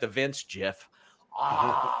me like the Vince gif.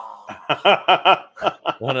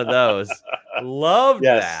 One of those. Loved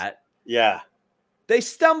that. Yeah. They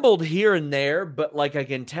stumbled here and there, but I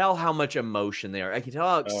can tell how much emotion they are. I can tell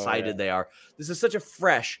how excited they are. This is such a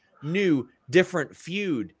fresh, new, different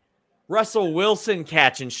feud. Russell Wilson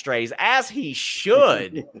catching strays, as he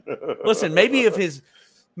should. Listen, maybe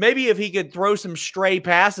if he could throw some stray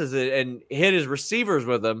passes and hit his receivers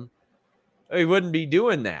with them, he wouldn't be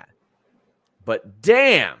doing that. But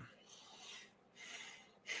damn.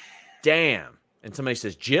 And somebody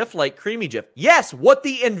says, Jif, like creamy Jif. Yes, what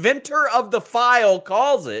the inventor of the file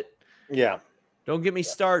calls it. Yeah. Don't get me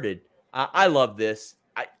started. I love this.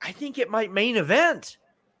 I think it might main event.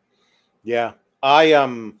 Yeah. I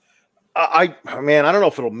don't know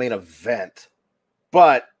if it'll main event,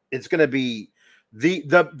 but it's going to be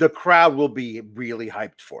the crowd will be really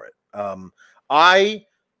hyped for it. I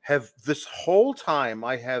have this whole time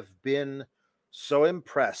I have been so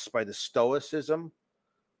impressed by the stoicism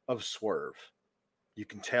of Swerve. You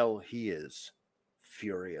can tell he is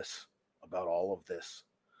furious about all of this,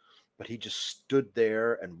 but he just stood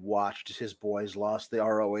there and watched as his boys lost the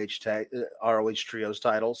ROH Trios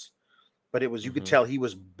titles. But it was, you could tell he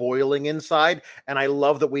was boiling inside. And I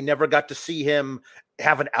love that we never got to see him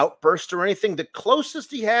have an outburst or anything. The closest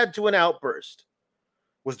he had to an outburst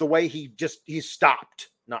was the way he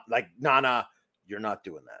stopped. Not like, nah, you're not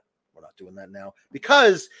doing that. We're not doing that now.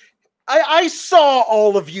 Because I saw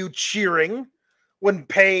all of you cheering when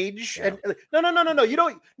Paige and no. You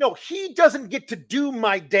don't. No, he doesn't get to do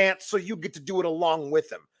my dance, so you get to do it along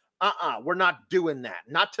with him. We're not doing that.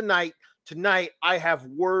 Not tonight. Tonight, I have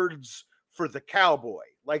words for the cowboy.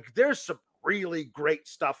 Like, there's some really great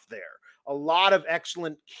stuff there. A lot of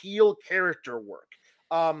excellent heel character work.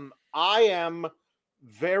 I am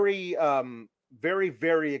very, very,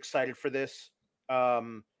 very excited for this.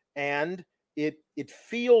 And it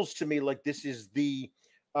feels to me like this is the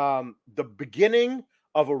beginning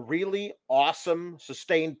of a really awesome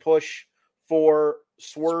sustained push for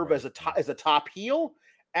Swerve as a top heel,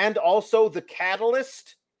 and also the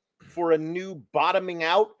catalyst for a new bottoming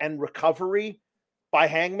out and recovery by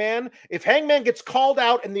Hangman. If Hangman gets called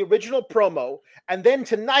out in the original promo and then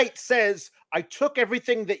tonight says, I took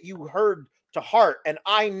everything that you heard to heart, and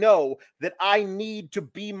I know that I need to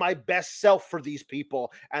be my best self for these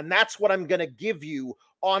people, and that's what I'm going to give you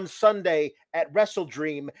on Sunday at Wrestle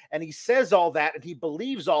Dream. And he says all that, and he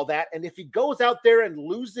believes all that. And if he goes out there and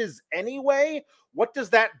loses anyway, what does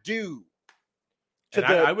that do to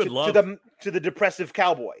the depressive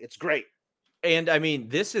cowboy? It's great. And I mean,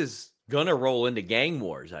 this is gonna roll into Gang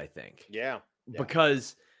Wars, I think. Yeah.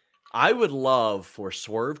 Because I would love for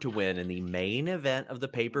Swerve to win in the main event of the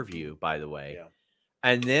pay-per-view, by the way. Yeah.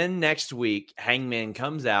 And then next week, Hangman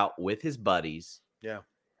comes out with his buddies. Yeah.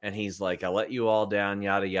 And he's like, I let you all down,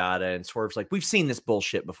 yada, yada. And Swerve's like, we've seen this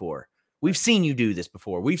bullshit before. We've seen you do this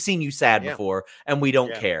before. We've seen you sad before, and we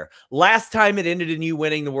don't care. Last time it ended in you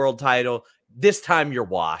winning the world title. This time you're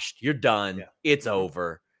washed. You're done. Yeah. It's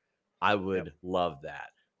over. I would love that.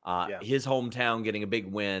 His hometown getting a big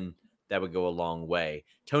win, that would go a long way.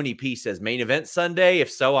 Tony P says, main event Sunday?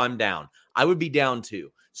 If so, I'm down. I would be down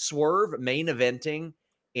too. Swerve main eventing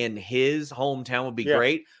in his hometown would be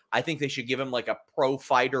great. I think they should give him like a pro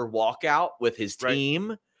fighter walkout with his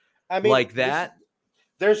team. I mean, like that.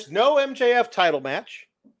 There's no MJF title match.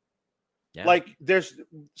 Yeah. Like,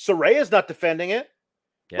 Soraya's not defending it.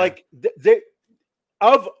 Yeah. Like,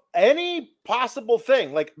 of any possible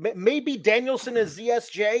thing, like maybe Danielson is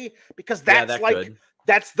ZSJ, because that's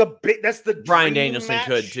that's the Bryan Danielson match.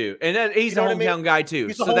 Could too, and he's a hometown guy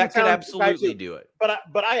too, so that could absolutely do it.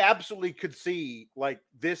 But I absolutely could see like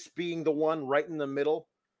this being the one right in the middle,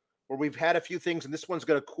 where we've had a few things, and this one's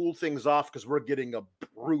going to cool things off because we're getting a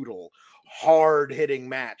brutal, hard hitting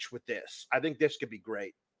match with this. I think this could be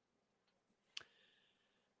great.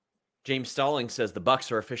 James Stalling says the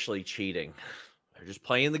Bucks are officially cheating. They're just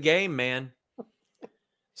playing the game, man.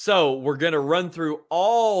 So we're going to run through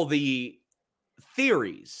all the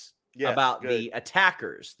theories about the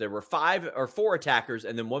attackers. There were 5 or 4 attackers,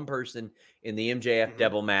 and then one person in the MJF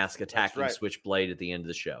Devil Mask attacking Switchblade at the end of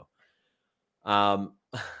the show.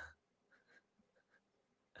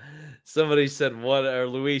 Somebody said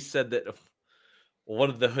Luis said that one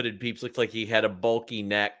of the hooded peeps looked like he had a bulky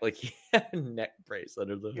neck, like he had a neck brace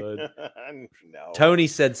under the hood. No. Tony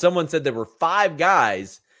said, someone said there were 5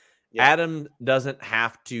 guys. Yeah. Adam doesn't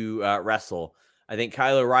have to wrestle. I think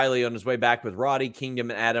Kyle O'Reilly on his way back with Roddy,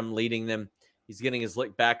 Kingdom, and Adam leading them. He's getting his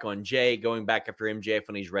lick back on Jay, going back after MJF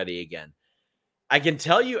when he's ready again. I can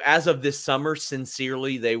tell you, as of this summer,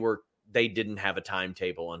 sincerely, they didn't have a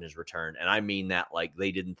timetable on his return. And I mean that like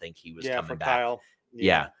they didn't think he was coming back. Kyle.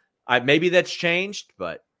 Yeah. Maybe that's changed,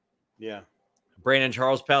 but yeah. Brandon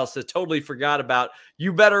Charles Powell says, totally forgot about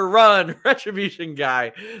You Better Run, Retribution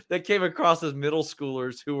guy that came across as middle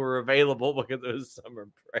schoolers who were available because it was summer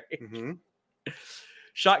break. Mm-hmm.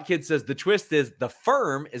 Shot Kid says, the twist is the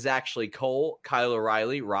firm is actually Cole, Kyle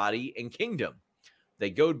O'Reilly, Roddy, and Kingdom. They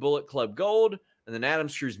goad Bullet Club Gold, and then Adam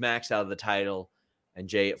screws Max out of the title, and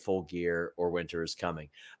Jay at Full Gear or Winter is coming.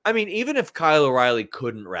 I mean, even if Kyle O'Reilly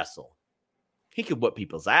couldn't wrestle, he could whip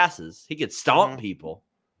people's asses. He could stomp people.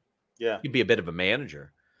 Yeah. He'd be a bit of a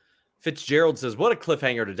manager. Fitzgerald says, what a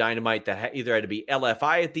cliffhanger to Dynamite that either had to be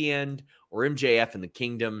LFI at the end or MJF in the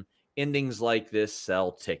Kingdom. Endings like this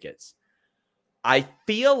sell tickets. I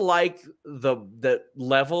feel like the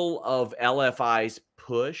level of LFI's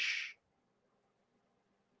push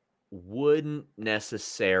wouldn't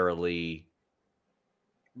necessarily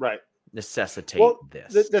necessitate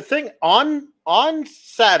this. The thing on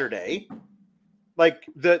Saturday, like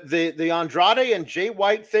the Andrade and Jay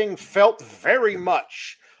White thing felt very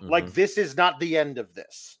much like this is not the end of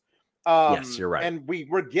this. Yes, you're right. And we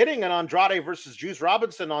were getting an Andrade versus Juice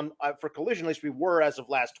Robinson on for Collision, at least we were as of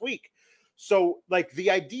last week. So like the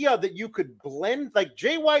idea that you could blend like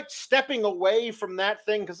Jay White stepping away from that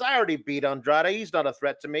thing, because I already beat Andrade. He's not a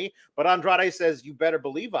threat to me. But Andrade says, you better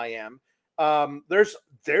believe I am.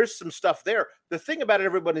 There's some stuff there. The thing about it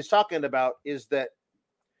everybody's talking about is that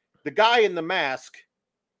the guy in the mask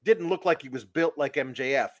didn't look like he was built like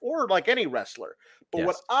MJF or like any wrestler. But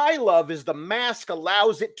what I love is the mask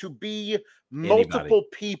allows it to be multiple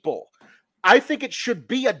people. I think it should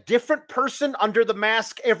be a different person under the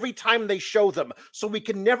mask every time they show them, so we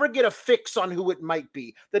can never get a fix on who it might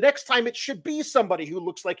be. The next time it should be somebody who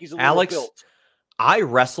looks like he's a little built. I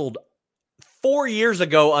wrestled 4 years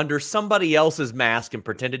ago under somebody else's mask and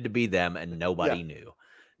pretended to be them, and nobody knew.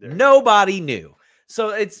 Nobody knew. So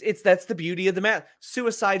that's the beauty of the match.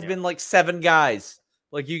 Suicide's been like 7 guys.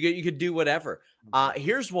 Like you could do whatever.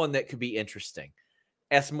 Here's one that could be interesting.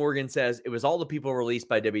 S. Morgan says it was all the people released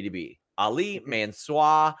by WWE: Ali,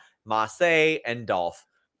 Mansoor, Massey, and Dolph.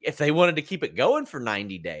 If they wanted to keep it going for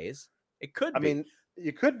 90 days, it could be. I mean,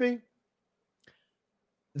 you could be.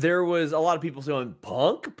 There was a lot of people saying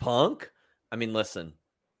Punk. I mean, listen,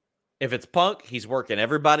 if it's Punk, he's working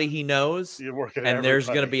everybody he knows. You're working, and there's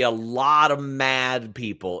going to be a lot of mad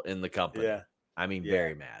people in the company. Yeah. I mean,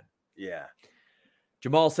 very mad. Yeah.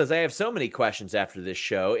 Jamal says, I have so many questions after this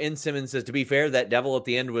show. N. Simmons says, to be fair, that devil at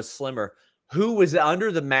the end was slimmer. Who was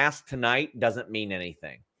under the mask tonight doesn't mean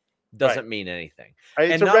anything. Doesn't mean anything.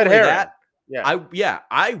 It's and a not red only herring. that,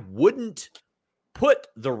 I wouldn't put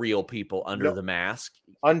the real people under the mask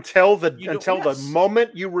until the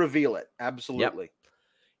moment you reveal it. Absolutely.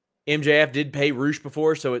 Yep. MJF did pay Roosh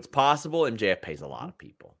before, so it's possible. MJF pays a lot of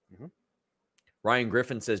people. Ryan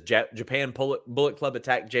Griffin says Japan Bullet Club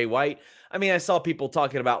attacked Jay White. I mean, I saw people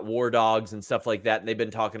talking about War Dogs and stuff like that, and they've been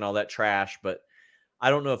talking all that trash, but I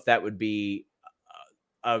don't know if that would be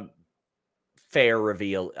a fair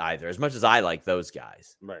reveal either, as much as I like those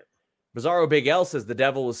guys. Right. Bizarro Big L says the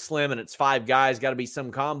devil is slim and it's 5 guys. Got to be some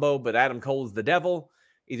combo, but Adam Cole is the devil.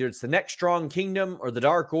 Either it's the next Strong Kingdom or the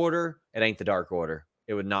Dark Order. It ain't the Dark Order.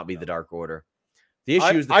 It would not be the Dark Order. The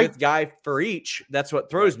issue is the 5th guy for each. That's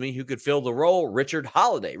what throws me. Who could fill the role? Richard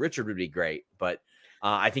Holiday. Richard would be great, but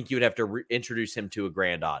I think you would have to introduce him to a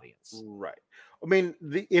grand audience. Right. I mean,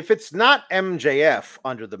 if it's not MJF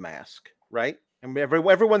under the mask, right? And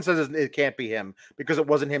everyone says it can't be him because it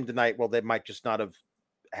wasn't him tonight. Well, they might just not have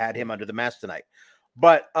had him under the mask tonight.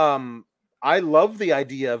 But I love the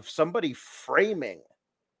idea of somebody framing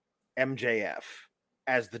MJF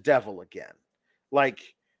as the devil again.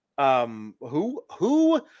 Like, who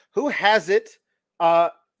has it?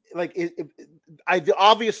 The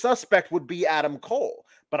obvious suspect would be Adam Cole,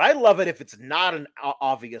 but I love it if it's not an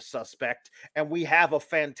obvious suspect and we have a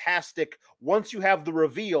fantastic, once you have the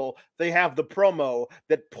reveal, they have the promo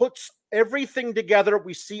that puts everything together.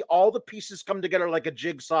 We see all the pieces come together like a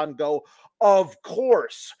jigsaw and go, of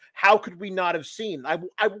course, how could we not have seen?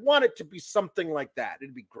 I want it to be something like that.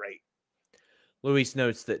 It'd be great. Luis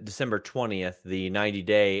notes that December 20th, the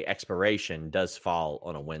 90-day expiration, does fall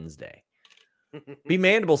on a Wednesday. B.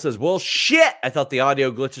 Mandible says, well, shit! I thought the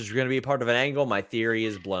audio glitches were going to be a part of an angle. My theory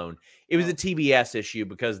is blown. It was a TBS issue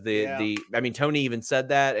because Tony even said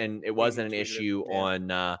that, and it wasn't an issue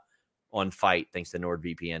on Fight, thanks to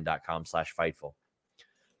nordvpn.com/Fightful.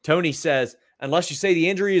 Tony says, unless you say the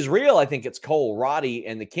injury is real, I think it's Cole, Roddy,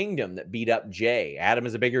 and the Kingdom that beat up Jay. Adam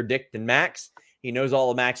is a bigger dick than Max. He knows all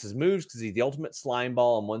of Max's moves because he's the ultimate slime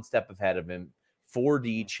ball and one step ahead of him.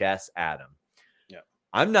 4D chess Adam. Yeah.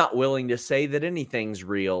 I'm not willing to say that anything's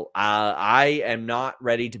real. I am not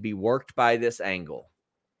ready to be worked by this angle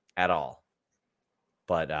at all.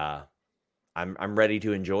 But I'm ready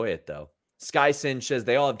to enjoy it, though. Sky Singe says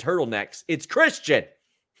they all have turtlenecks. It's Christian.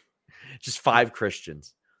 Just 5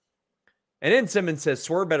 Christians. And then Simmons says,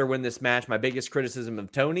 Swerve better win this match. My biggest criticism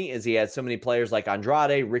of Tony is he has so many players like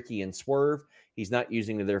Andrade, Ricky, and Swerve. He's not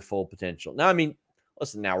using to their full potential. Now, I mean,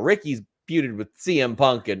 listen, now Ricky's feuded with CM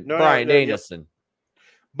Punk and Bryan Danielson.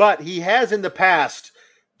 But he has in the past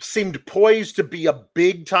seemed poised to be a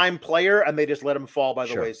big-time player, and they just let him fall by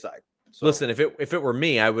the wayside. So. Listen, if it were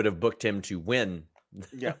me, I would have booked him to win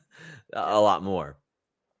a lot more.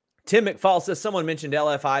 Tim McFall says someone mentioned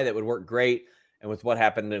LFI that would work great, and with what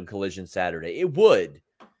happened in Collision Saturday. It would.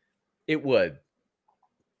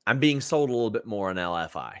 I'm being sold a little bit more on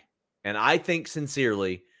LFI. And I think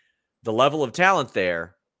sincerely, the level of talent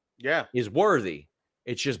there is worthy.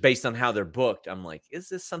 It's just based on how they're booked. I'm like, is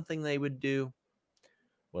this something they would do?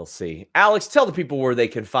 We'll see. Alex, tell the people where they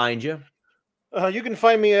can find you. You can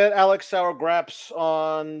find me at Alex Sourgraps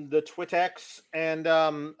on the Twitex, and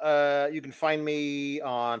you can find me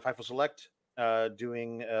on Fightful Select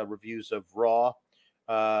doing reviews of Raw,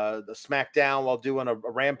 the SmackDown while doing a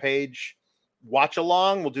Rampage watch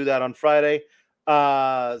along. We'll do that on Friday.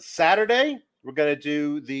 Saturday, we're going to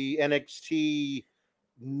do the NXT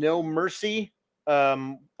No Mercy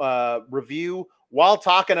review while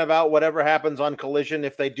talking about whatever happens on Collision.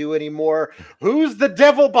 If they do any more who's the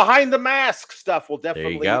devil behind the mask stuff, we'll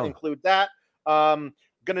definitely include that. Going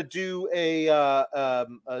to do a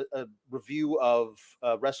review of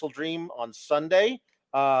Wrestle Dream on Sunday.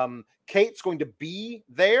 Kate's going to be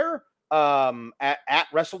there at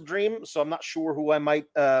Wrestle Dream, so I'm not sure who I might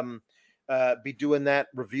be doing that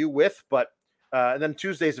review with, but and then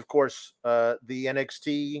Tuesdays, of course, the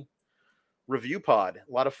NXT review pod.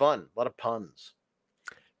 A lot of fun, a lot of puns.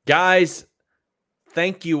 Guys,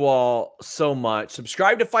 Thank you all so much.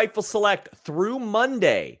 Subscribe to Fightful Select through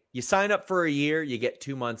Monday. You sign up for a year, you get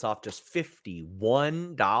 2 months off just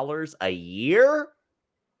 $51 a year.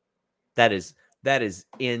 That is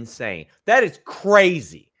insane. That is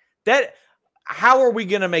crazy. How are we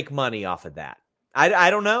going to make money off of that? I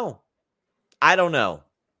don't know.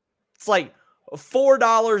 It's like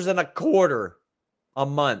 $4.25 a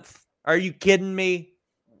month. Are you kidding me?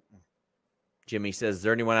 Jimmy says, is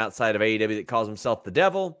there anyone outside of AEW that calls himself the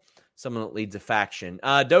devil? Someone that leads a faction.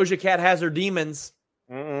 Doja Cat has her demons.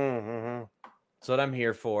 Mm-hmm. That's what I'm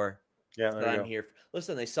here for. Yeah, That's what I'm here for.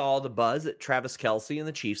 Listen, they saw the buzz that Travis Kelce and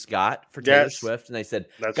the Chiefs got for Taylor Swift, and they said,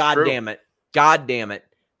 God damn it.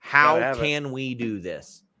 How can we do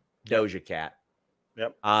this? Doja Cat.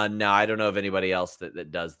 Yep. No, I don't know of anybody else that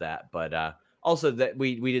does that. But also that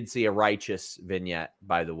we did see a Righteous vignette,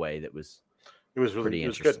 by the way, that was really pretty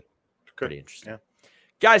interesting. Good. Pretty interesting. Yeah.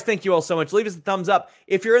 Guys, thank you all so much. Leave us a thumbs up.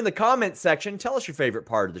 If you're in the comments section, tell us your favorite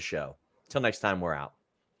part of the show. Until next time, we're out.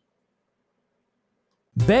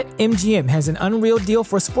 BetMGM has an unreal deal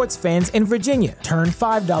for sports fans in Virginia. Turn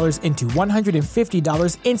 $5 into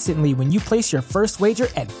 $150 instantly when you place your first wager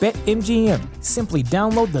at BetMGM. Simply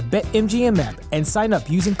download the BetMGM app and sign up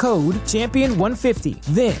using code Champion150.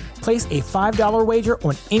 Then, place a $5 wager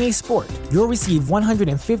on any sport. You'll receive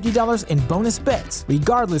 $150 in bonus bets,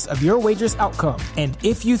 regardless of your wager's outcome. And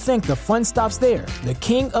if you think the fun stops there, the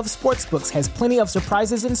King of Sportsbooks has plenty of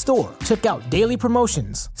surprises in store. Check out daily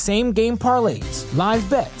promotions, same-game parlays, live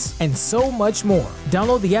bets, and so much more.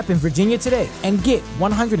 Download the app in Virginia today and get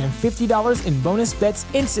 $150 in bonus bets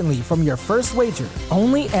instantly from your first wager.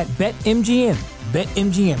 Only at BetMGM.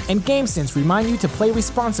 BetMGM and GameSense remind you to play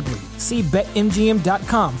responsibly. See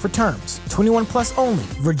BetMGM.com for terms. 21 plus only.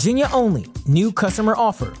 Virginia only. New customer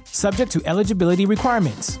offer. Subject to eligibility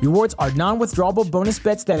requirements. Rewards are non-withdrawable bonus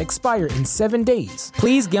bets that expire in 7 days.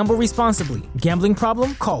 Please gamble responsibly. Gambling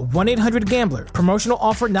problem? Call 1-800-GAMBLER. Promotional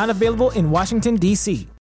offer not available in Washington, D.C.